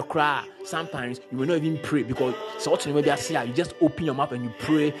 Open cry. Sometimes you will not even pray because so what maybe I you just open your mouth and you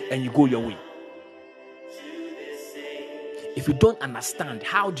pray and you go your way. If you don't understand,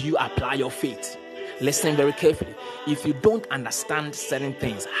 how do you apply your faith? Listen very carefully. If you don't understand certain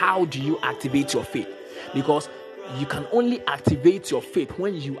things, how do you activate your faith? Because you can only activate your faith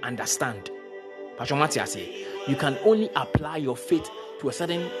when you understand. You can only apply your faith to a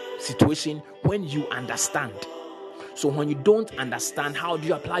certain situation when you understand. So when you don't understand, how do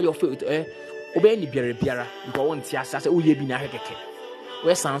you apply your faith?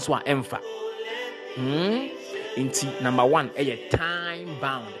 Number one, time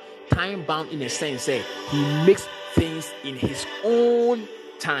bound. Time bound in a sense, he makes things in his own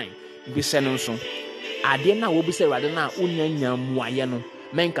time. Adena will be said rather now, Unyanyam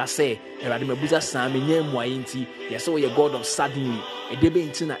Menka say, Radimabuza Sam, Yinti, yes, so you're God of suddenly, a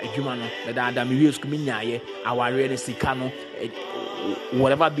debatina, a Jumano, that Adamius Kuminaye, our real Sikano,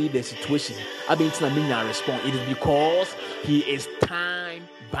 whatever be the situation, Abintina Mina respond. It is because he is time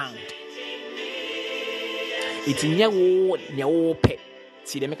bound. It's nyawo pe.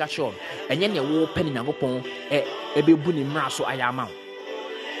 See the make sure. And nyawo pe ni Nyankopon ebebu ni mmara so ayama.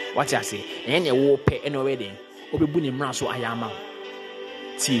 What I say? And nyawo pe eno already. Obebu ni mmara so ayama.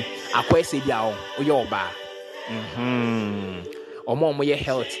 See, akwese bia o oye oba. Omo ye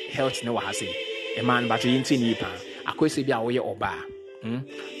health no wa say. E man but you nti ni pa. Akwese bia oye oba.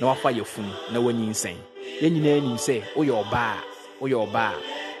 Na wa fa ye fun na wani nsen. Ye nyina ni say oye oba.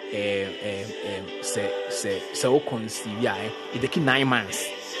 So conceive, it take 9 months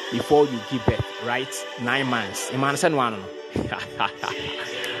before you give birth, right? 9 months. You understand one?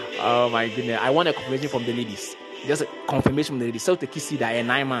 Oh my goodness! I want a confirmation from the ladies. Just a confirmation from the ladies. So the kids see that in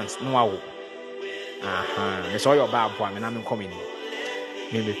 9 months, no wow. That's all your bad boy. And I'm coming.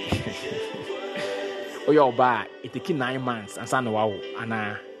 Maybe. Oh your bad. It take 9 months and son wow.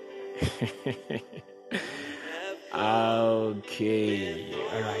 And okay,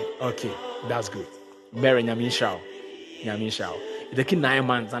 all right, okay, that's good. Mary Nyamisha. It take 9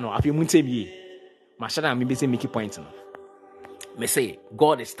 months. I know. If you munte me, Mashada me say make point. Me say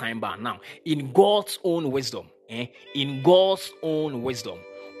God is time bound. Now, in God's own wisdom, in God's own wisdom,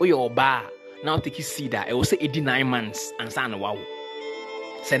 your bar now take you see that it will say 89 months and say wow.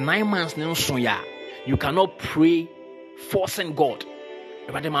 Say 9 months no so ya. You cannot pray forcing God.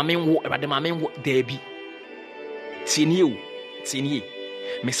 About the mamen there be. Tinye.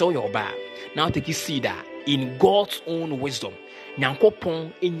 Me say your bar. Now take you see that in God's own wisdom,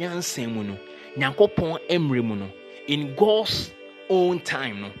 Nyankopon enyansen mu no, Nyankopon emre mu no, in God's own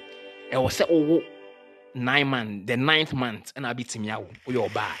time no, e was say owo 9 months, the 9th month, and I be timia your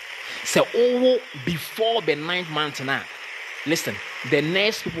bar. Say owo before the 9th month now. Listen, the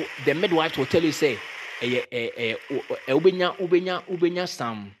nurse people, the midwife will tell you say, ubenya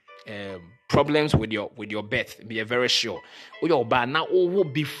some problems with your birth. Be very sure. Your bar now owo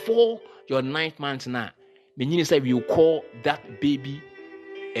before your 9th month now. Meaning say you call that baby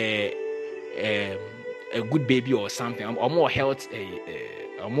a good baby or something, or more health,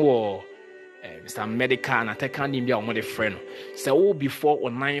 or more some medical and attack can be more the friend. So before or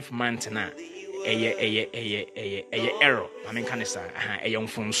 9th month now, a error. I mean, can I say a young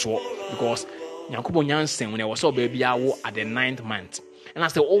phone so because Yakubo Yansen when I was so baby I was at the 9th month, and I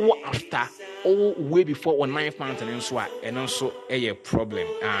said after way before or 9th month and also a problem.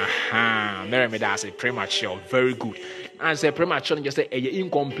 Mary made us a premature, very good. I say premature just say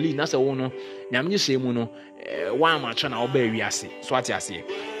incomplete. That's a one. Namni say muno one match na obey we ase. So what I say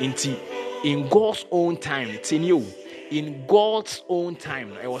in God's own time, you in God's own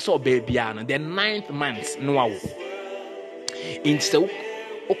time. I was so baby the 9th month no in so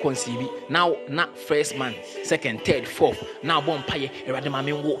o conceive now not first month, second, third, fourth. Now bon paye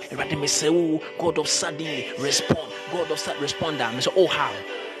erademame wo erademe sewu God of suddenly respond. God of sudden respond. So oh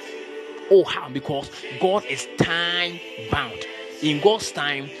how because God is time bound. In God's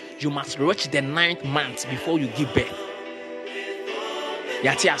time, you must reach the 9th month before you give birth.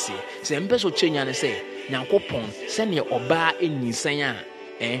 Yatiasi, se mbeso chenya ne se Nyankopon send your oba enyisan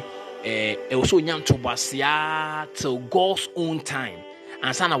a also nyam to basia till God's own time.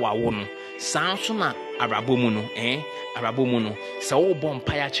 Ansana wa wo no sanso na arabomu no arabomu no se wo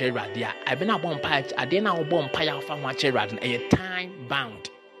bompaya cherade a be na bompaya ade na wo bompaya fa ho cherade a time bound.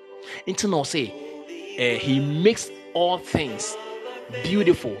 Into no say he makes all things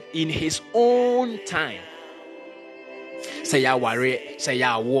beautiful in his own time. Say ya worry, say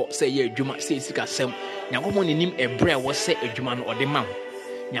ya wo, say ya adwuma, say sika sem. Nyankopon nim ebre wo say adwuma no ode ma.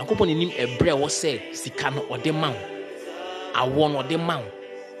 Nyankopon nim ebre wo say sika no ode ma. Awo no ode ma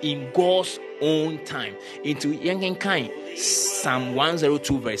in God's own time. Into yengen kind Psalm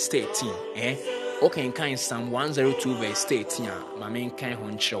 102 verse 13. Okay, kind Psalm 102 verse 13. My main kind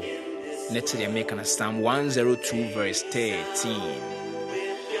honcho. Let's say make a Psalm 102 verse 13.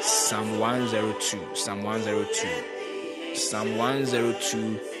 Psalm 102. Psalm 102. Psalm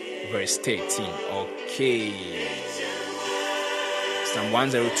 102 verse 13. Okay. Psalm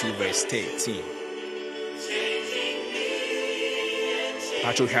 102 verse 13.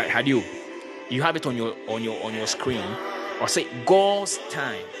 Patrick, had you have it on your screen, or say God's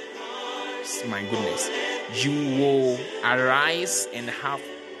time. My goodness, you will arise and have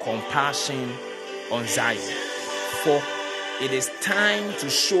compassion on Zion, for it is time to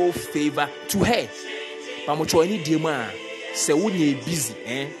show favor to her. But much any dema say when you busy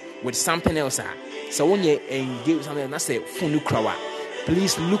with something else, so when you engage with something else, say phone krawa.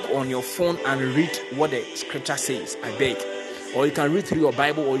 Please look on your phone and read what the scripture says. I beg. Or you can read through your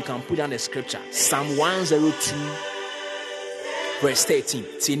Bible, or you can put down the scripture. Psalm 102 verse 13.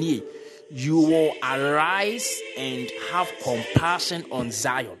 Tini, you will arise and have compassion on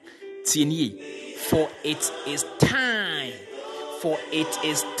Zion. Tini, for it is time. For it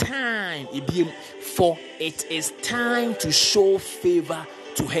is time. For it is time to show favor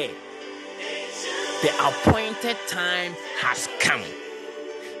to her. The appointed time has come.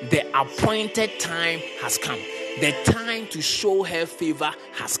 The appointed time has come. The time to show her favor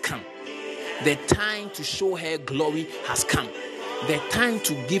has come. The time to show her glory has come. The time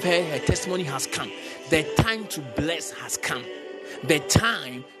to give her her testimony has come. The time to bless has come. The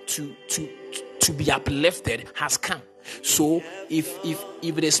time to be uplifted has come. So if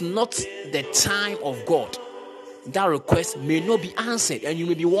it is not the time of God, that request may not be answered, and you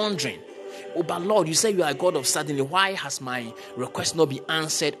may be wondering, oh, but Lord, you say you are a God of suddenly. Why has my request not been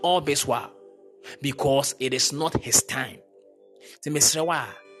answered all this while? Because it is not his time.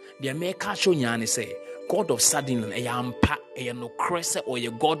 The America show nyane say God of suddenly, a no cresse, or a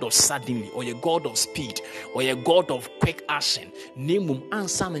God of suddenly, or a God of speed, or a God of quick action. Nimum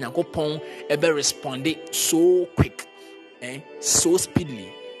answer na Yakopon ebe responded so quick, so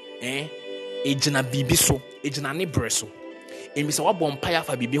speedily, ejina bibi so, ejina ne breso. And Mr. Wabompire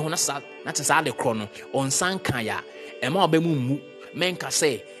for bibi hona sa na te sa de krono on sankaya ema obemu mu menka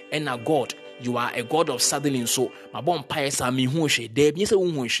say na God. You are a God of suddenly, so my bon pies are me who she deb, yes,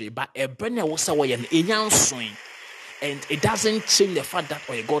 but a brenner was away an Indian swing, and it doesn't change the fact that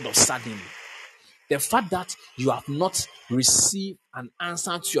you're a God of suddenly. The fact that you have not received an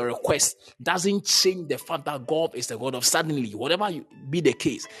answer to your request doesn't change the fact that God is a God of suddenly. Whatever be the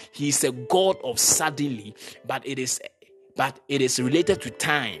case, He is a God of suddenly, but it is related to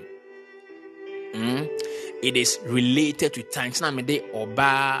time. It is related to time. Now me de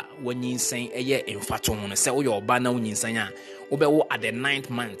oba when you say in fato no say o oba na when you say obewo at the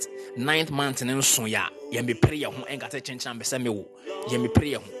 9th month. 9th month ne so ya me pray ho engata chenchan be say me wo ye me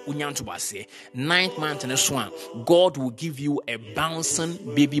pray ho unyanto base. 9th month ne so God will give you a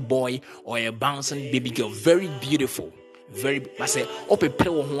bouncing baby boy or a bouncing baby girl, very beautiful, very I say ope pray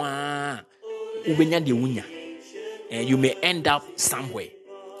ho ubenya de unya, and you may end up somewhere.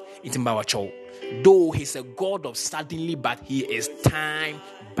 It's in though he's a God of suddenly, but he is time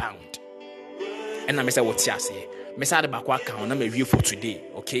bound. And I say what you say. I say the bakwa count. I'm a review for today.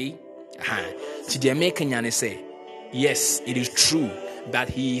 Okay. To the American say, yes, it is true that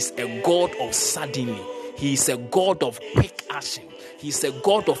he is a God of suddenly. He is a God of quick action. He's a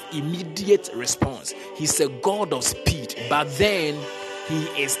God of immediate response. He's a God of speed. But then he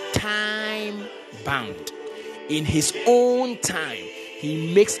is time bound. In his own time,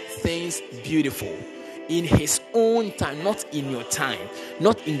 he makes things beautiful. In his own time, not in your time,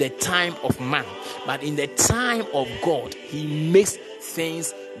 not in the time of man, but in the time of God, he makes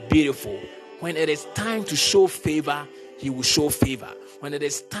things beautiful. When it is time to show favor, he will show favor. When it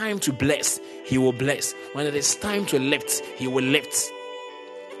is time to bless, he will bless. When it is time to lift, he will lift.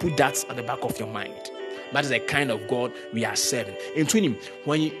 Put that at the back of your mind. That is the kind of God we are serving. In him,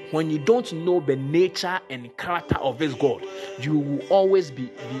 when you don't know the nature and character of this God, you will always be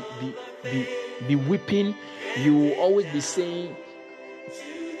weeping. You will always be saying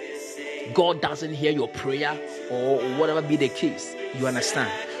God doesn't hear your prayer, or whatever be the case. You understand?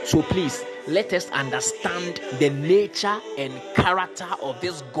 So please, let us understand the nature and character of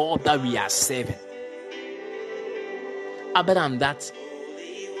this God that we are serving. Other than that,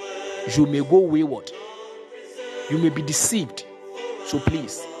 you may go wayward. You may be deceived. So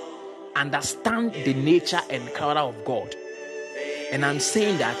please, understand the nature and character of God. And I'm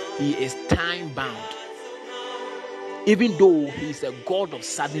saying that he is time bound. Even though he is a God of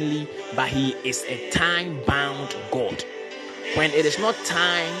suddenly, but he is a time bound God. When it is not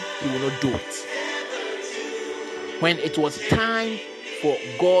time, he will not do it. When it was time for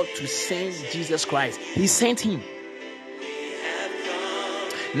God to send Jesus Christ, he sent him.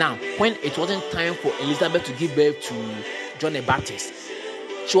 Now, when it wasn't time for Elizabeth to give birth to John the Baptist,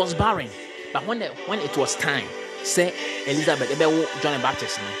 she was barren. But when it was time, say Elizabeth, John the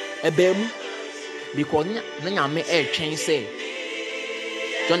Baptist, because Nanyame change say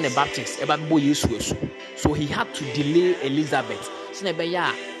John the Baptist, so he had to delay Elizabeth.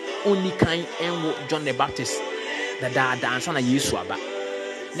 Only kind and John the Baptist that dance on a Yeswaba.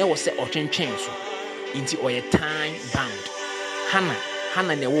 There was a change so into a time bound.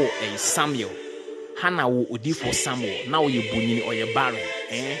 Hannah ne wo a Samuel. Hannah wo odi for Samuel. Now you bunini or you barren.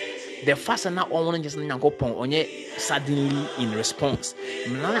 The first and now on just Nankopon on ye suddenly in response.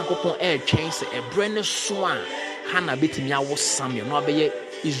 Nankopon change a brand new swan. Hannah beating ya was Samuel. No be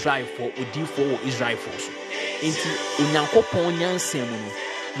Israel for odi for Israel for so. Into Nankopon yan semu.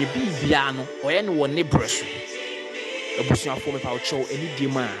 Ye be biano or any one nebresso. A bushing for me power show any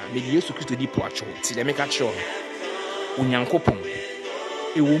demand. Maybe you to Christo deep watch. See the make a show. Unyankopon.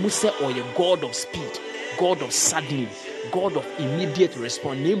 A woman say, or a God of speed, God of suddenly, God of immediate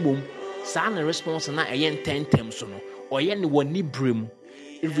response. Name sana response na a yen 10 times no, or yen one ni brim.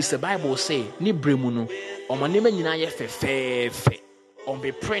 If it's the Bible say ni brimuno, or my name in a fe, on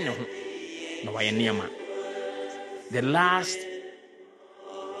be praying no I near. The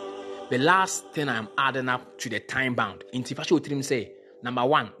last thing I'm adding up to the time bound. In Tifasho Trim say, number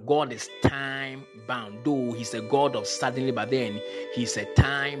one, God is time bound. Though he's a God of suddenly, but then he's a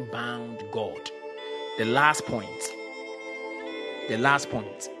time bound God. The last point.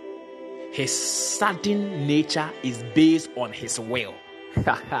 His sudden nature is based on his will.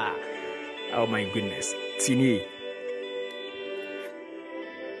 Oh my goodness. Tini.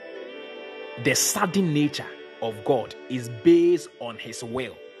 The sudden nature of God is based on his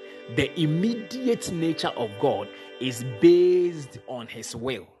will. The immediate nature of God is based on his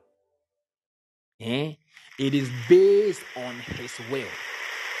will. It is based on his will.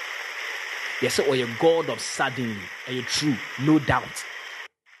 Yes, or a God of suddenly, are you true? No doubt.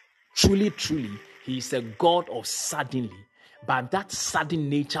 Truly, he is a God of suddenly. But that sudden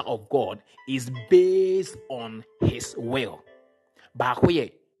nature of God is based on his will. But where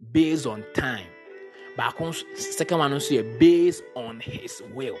based on time. But second one also based on his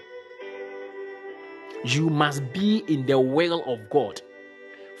will. You must be in the will of God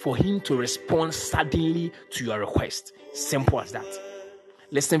for him to respond suddenly to your request. Simple as that.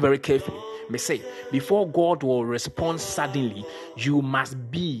 Listen very carefully. May say, before God will respond suddenly, you must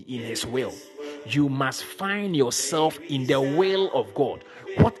be in his will. You must find yourself in the will of God.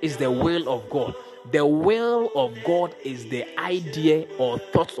 What is the will of God? The will of God is the idea or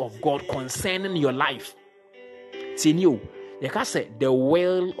thoughts of God concerning your life. See you can say the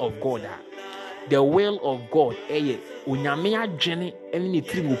will of God. The will of God, unyamea jene any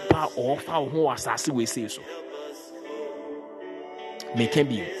tribu pa or fa ho asase we say so. Make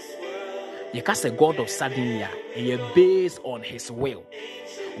be. You can say God of suddenly, based on his will.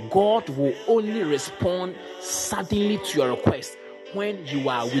 God will only respond suddenly to your request when you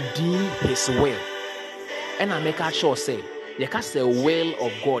are within his will. And I make sure say, you can say will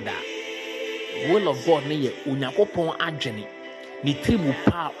of God. Will of God ne ye Onyankopon adwene ne trimu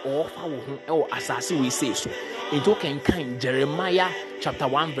pa ofa wo ho e wo asase we say so. Into can Jeremiah chapter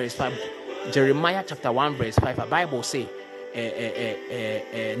 1 verse 5. Jeremiah chapter 1 verse 5. The Bible say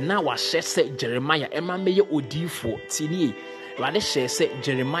na wa say Jeremiah emma meye odifo tini wade say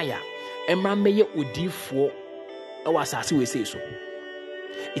Jeremiah emma meye odifo e wo asase we say so.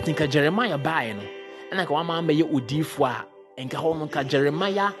 Itinka Jeremiah bae no na ka wa ma meye odifo a enka ho no ka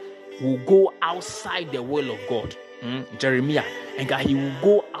Jeremiah will go outside the will of God. Jeremiah, and God, he will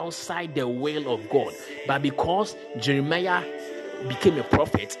go outside the will of God. But because Jeremiah became a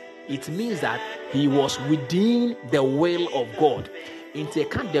prophet, it means that he was within the will of God. In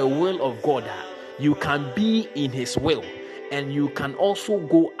the will of God, you can be in his will, and you can also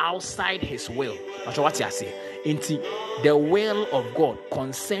go outside his will. That's what I say. Into the will of God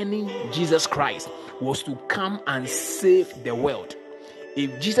concerning Jesus Christ was to come and save the world.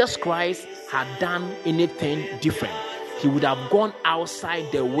 If Jesus Christ had done anything different, he would have gone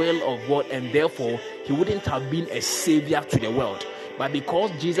outside the will of God, and therefore he wouldn't have been a savior to the world. But because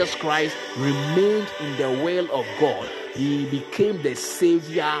Jesus Christ remained in the will of God, he became the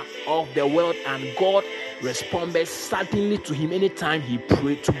savior of the world, and God responded suddenly to him anytime he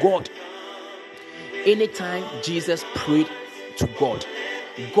prayed to God. Anytime Jesus prayed to God,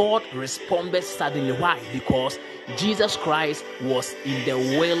 God responded suddenly. Why? Because Jesus Christ was in the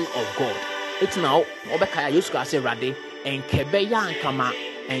will of God. It's now Obekaya used to say Rade and Kebeya and Kama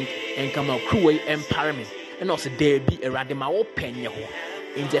Kruwe empowerment. And also there be a Radema open your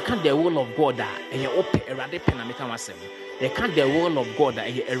in the kind the will of God and you open a Rade pen and make a sem. They can't the will of God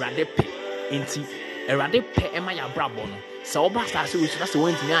and a Rade pen into a Rade pen Emaya Brabon. So that's the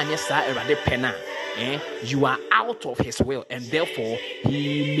one to me and yes, a Rade pen. You are out of his will, and therefore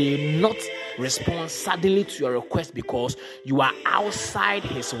he may not respond suddenly to your request because you are outside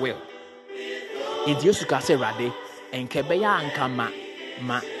his will. In the use say Rade and Kebeya and Kama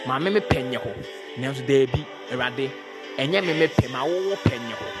ma me penye ho. Now there be Rade and ya me pema wo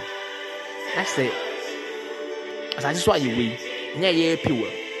penye ho. That's it. That's why you win. Nya ye piwo.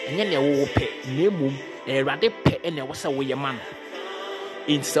 And ya wo pe nemum Rade pe and there was a way man.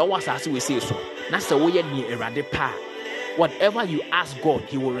 In so was as we say so. That's the way you erade pa. Whatever you ask God,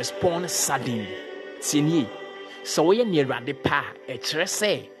 he will respond suddenly. Tini. So when you erade pa, a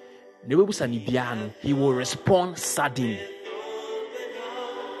trese, he will respond suddenly.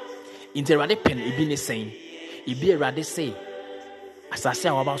 In the erade pen, ibi saying, ibi erade say, as I say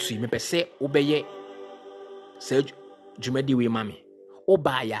about sui, me say obeye, say jumedi we mami,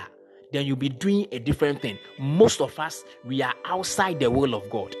 obaya. Then you'll be doing a different thing. Most of us, we are outside the will of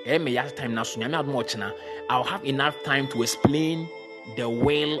God. I'll have enough time to explain the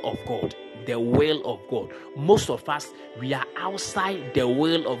will of God. The will of God. Most of us, we are outside the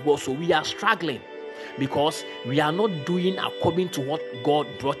will of God. So we are struggling because we are not doing according to what God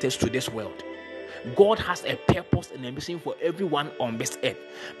brought us to this world. God has a purpose and a mission for everyone on this earth.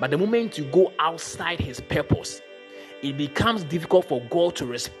 But the moment you go outside his purpose, it becomes difficult for God to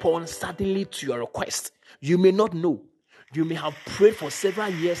respond suddenly to your request. You may not know. You may have prayed for several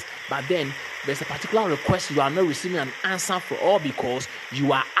years, but then there's a particular request you are not receiving an answer for, all because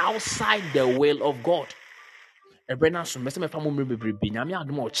you are outside the will of God. I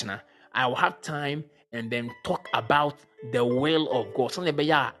will have time and then talk about the will of God.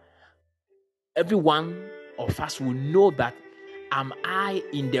 Every one of us will know that am I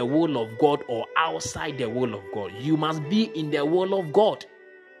in the will of God or outside the will of God? You must be in the will of God.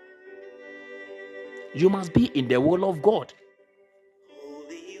 You must be in the will of God.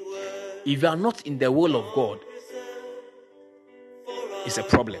 If you are not in the will of God, it's a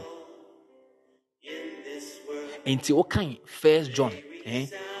problem. Until okay, 1 John,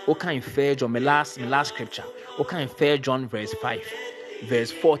 okay, 1 John, my last scripture, okay, 1 John verse 5,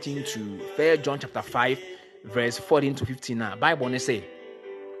 verse 14 to 1 John chapter 5. Verse 14 to 15 now. Bible say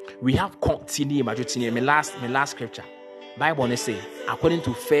we have continued my last scripture. Bible say according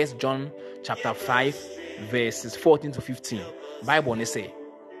to 1 John chapter 5 verses 14 to 15. Bible say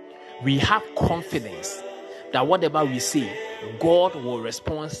we have confidence that whatever we say, God will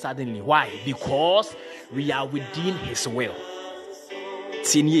respond suddenly. Why? Because we are within his will.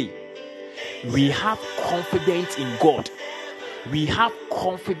 We have confidence in God. We have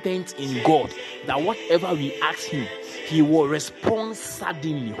confidence in God that whatever we ask him, he will respond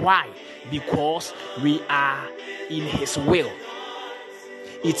suddenly. Why? Because we are in his will.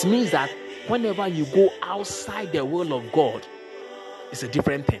 It means that whenever you go outside the will of God, it's a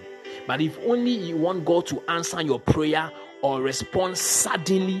different thing. But if only you want God to answer your prayer or respond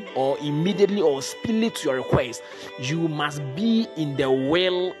suddenly or immediately or speedily to your request, you must be in the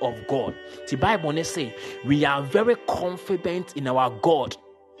will of God. The Bible says we are very confident in our God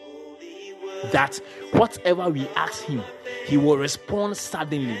that whatever we ask him, he will respond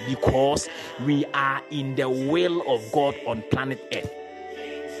suddenly, because we are in the will of God on planet Earth.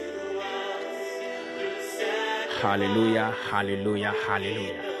 Hallelujah, hallelujah,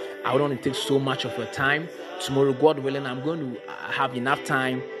 hallelujah. I don't want to take so much of your time. Tomorrow, God willing, I'm going to have enough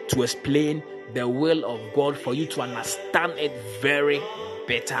time to explain the will of God for you to understand it very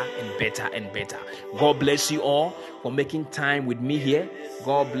better and better and better. God bless you all for making time with me here.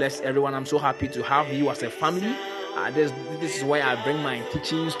 God bless everyone. I'm so happy to have you as a family. This is why I bring my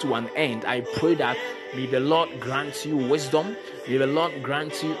teachings to an end. I pray that may the Lord grant you wisdom. May the Lord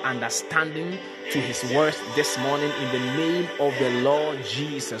grant you understanding to his words this morning in the name of the Lord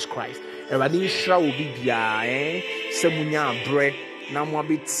Jesus Christ. Erade shra obi bia semunya bre na mo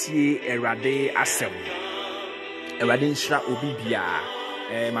abetie erade asem. Erade shra obi bia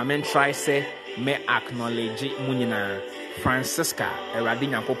my men try say me acknowledge munyina Francisca erade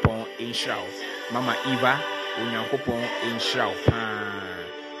nyankopon enshra Mama Eva onyankopon enshra pa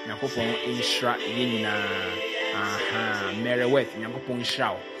nyankopon enshra yenina Mereweth nyankopon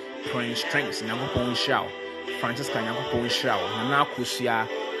enshra Prince Strengths nyankopon enshra Francisca nyankopon enshra Nana Kusia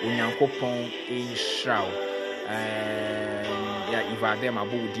onyankopon enshra Eva dem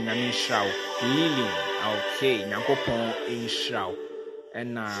abu dina enshra Lily okay nyankopon enshra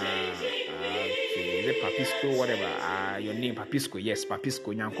and okay, the Papisco, whatever your name, Papisco, yes,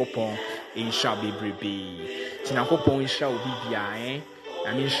 Papisco, Nyankopon, in shall be Nyankopon shall be bia,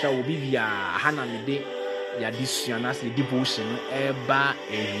 I mean, shall be bia, Hannah Mide, ya discianas, the devotion, eba,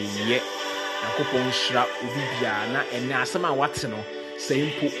 yet, Nyankopon shall be bia, and now some are watching,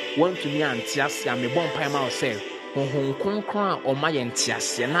 saying, put one to me and Tias, and me bon pie myself. Hon konkran o ma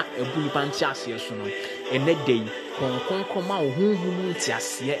yentiase na ebu nipa ntiase so no ene dey hon konkran ma honhum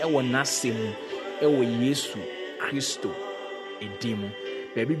ntiase e wo nasem e wo Yesu Kristo edimu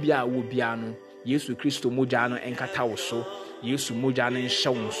bebi bia wo bia no Yesu Kristo moja no enkata wo so Yesu moja no nhye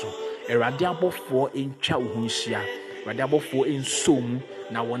wo so erade abofo entwa wo hunhia erade abofo ensom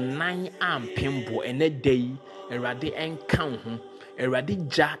na wonan ampembo ene dey erade enka ho erade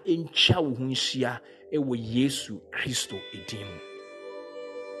ja entwa wo hunhia ewo Yesu Kristo edimu.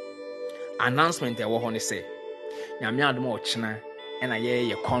 Announcement e wo ho ne say nyame adom ochena and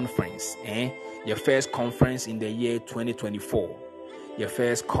a conference your first conference in the year 2024, your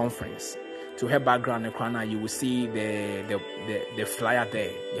first conference. To her background you will see the flyer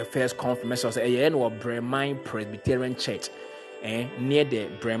there. Your first conference was Bremine Presbyterian Church near the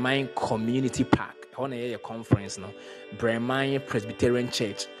Bremine Community Park. On a conference now, Bremine Presbyterian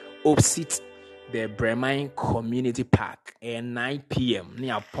Church opposite the Bremine Community Park at 9 p.m.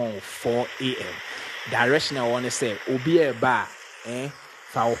 near upon 4 a.m. Direction I want to say, Obi a bar,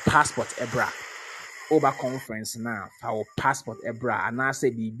 for our passport ebra. Over conference now, for our passport ebra, and I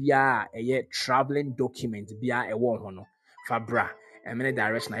say bia a traveling document bia a one for bra. And many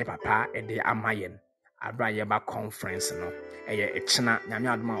direction I papa and the amayen. Abra yeba conference no. A china, Nyame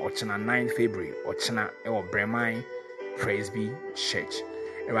adma or china 9 February or china or Bremine Presby Church.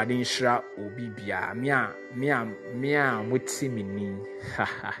 Eradin shra obi bia mia muti mini ha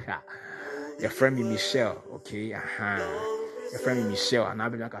ha ha. Your friend me Michelle, okay, your friend me Michelle, and I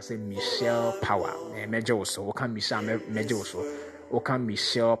be like I say Michelle Power, major also. Oka Michelle major also. Oka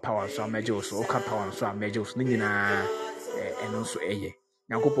Michelle Power so major also. Oka Power so major also. Nina and also eye.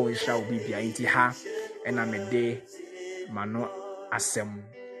 Nyankopon Michelle obi bia inti ha, and I'm a day mano asem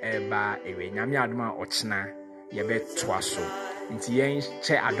eba ewe. Nyame adoma ochna yebe twaso. Inti yen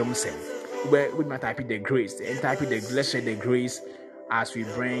che adom sem. We might type the grace, and type the let's share the grace as we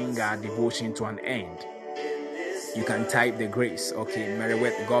bring our devotion to an end. You can type the grace. Okay,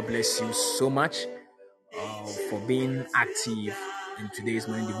 Mereweth, God bless you so much for being active in today's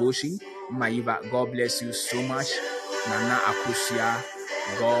morning devotion. Maiva, God bless you so much. Nana Akusia,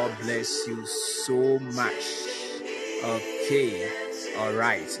 God bless you so much. Okay, all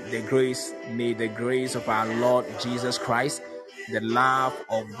right. The grace, may the grace of our Lord Jesus Christ, the love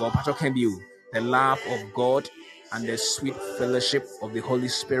of God, Pastor Kembu, the love of God, and the sweet fellowship of the Holy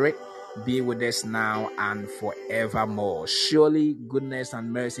Spirit be with us now and forevermore. Surely goodness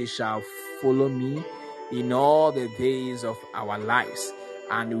and mercy shall follow me in all the days of our lives,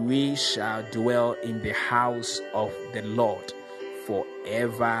 and we shall dwell in the house of the Lord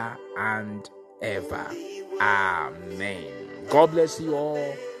forever and ever. Amen. God bless you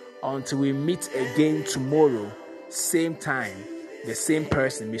all until we meet again tomorrow, same time, the same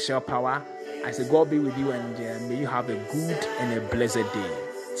person, Michelle Power. I say, God be with you and may you have a good and a blessed day.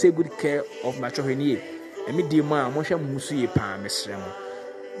 Take good care of my children. And me, dear man, Moshe Musu, Pam,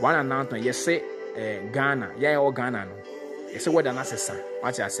 one announcement, yes, say Ghana, yeah, all Ghana. Yes, what an assessor.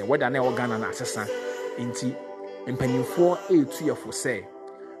 What I say, what an all Ghana assessor. Inti, and penny 4 8 2 for say,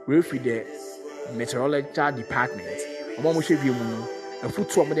 referee the meteorological department. A moment should be a foot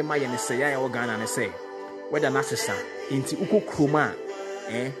to the Maya and say, yeah, all Ghana and say, what an assessor. Inti Uko Kruma,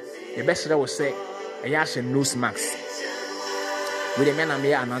 the best that was say, a yash and nose max. With a man I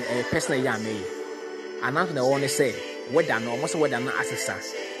may and a person I may. Announce the one say, what done almost what done assessor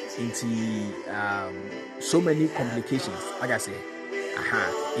into so many complications. Like I say,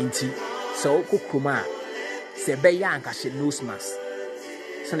 into so Kukuma say Bayan Kashi nose mask.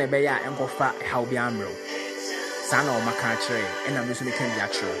 Son a Baya and go fat how be amro. San or Macatre, and I'm using the can be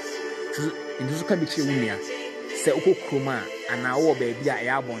actual. In this can be Chiunia. Say Kukuma and now baby a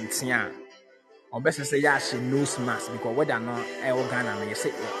airborne tia. Or best say Yashi nose mask because what done not a organ and you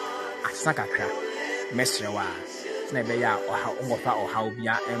say at Sakaka. Mesrewa. Nebeya or how Omofa or how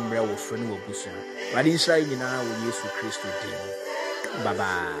Bia Embre will friend will be soon. But in Israel, you know, we use Christ today. Bye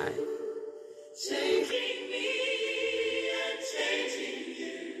bye.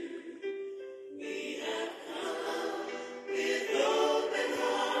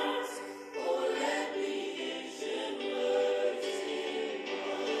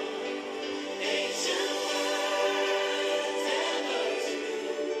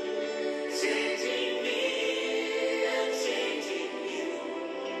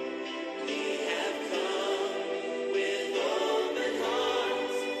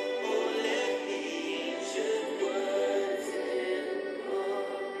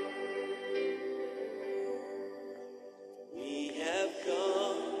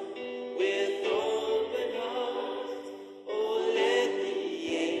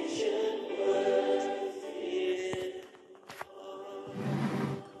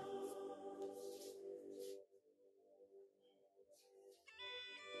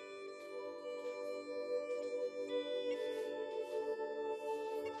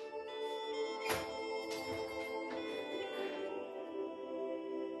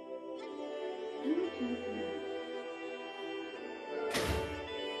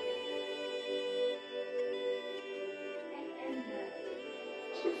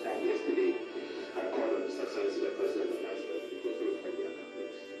 Yesterday, I called on Mr. Sansi, the president of Nigeria, because they were their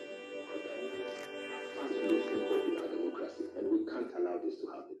campaigns. Absolutely hope in our democracy, and we can't allow this to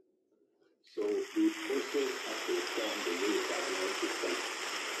happen. So we also have to reform the way the government system,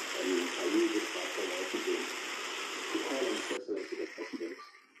 and I use this platform once again to call on His Excellency the President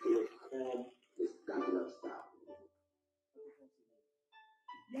to reform his governance style.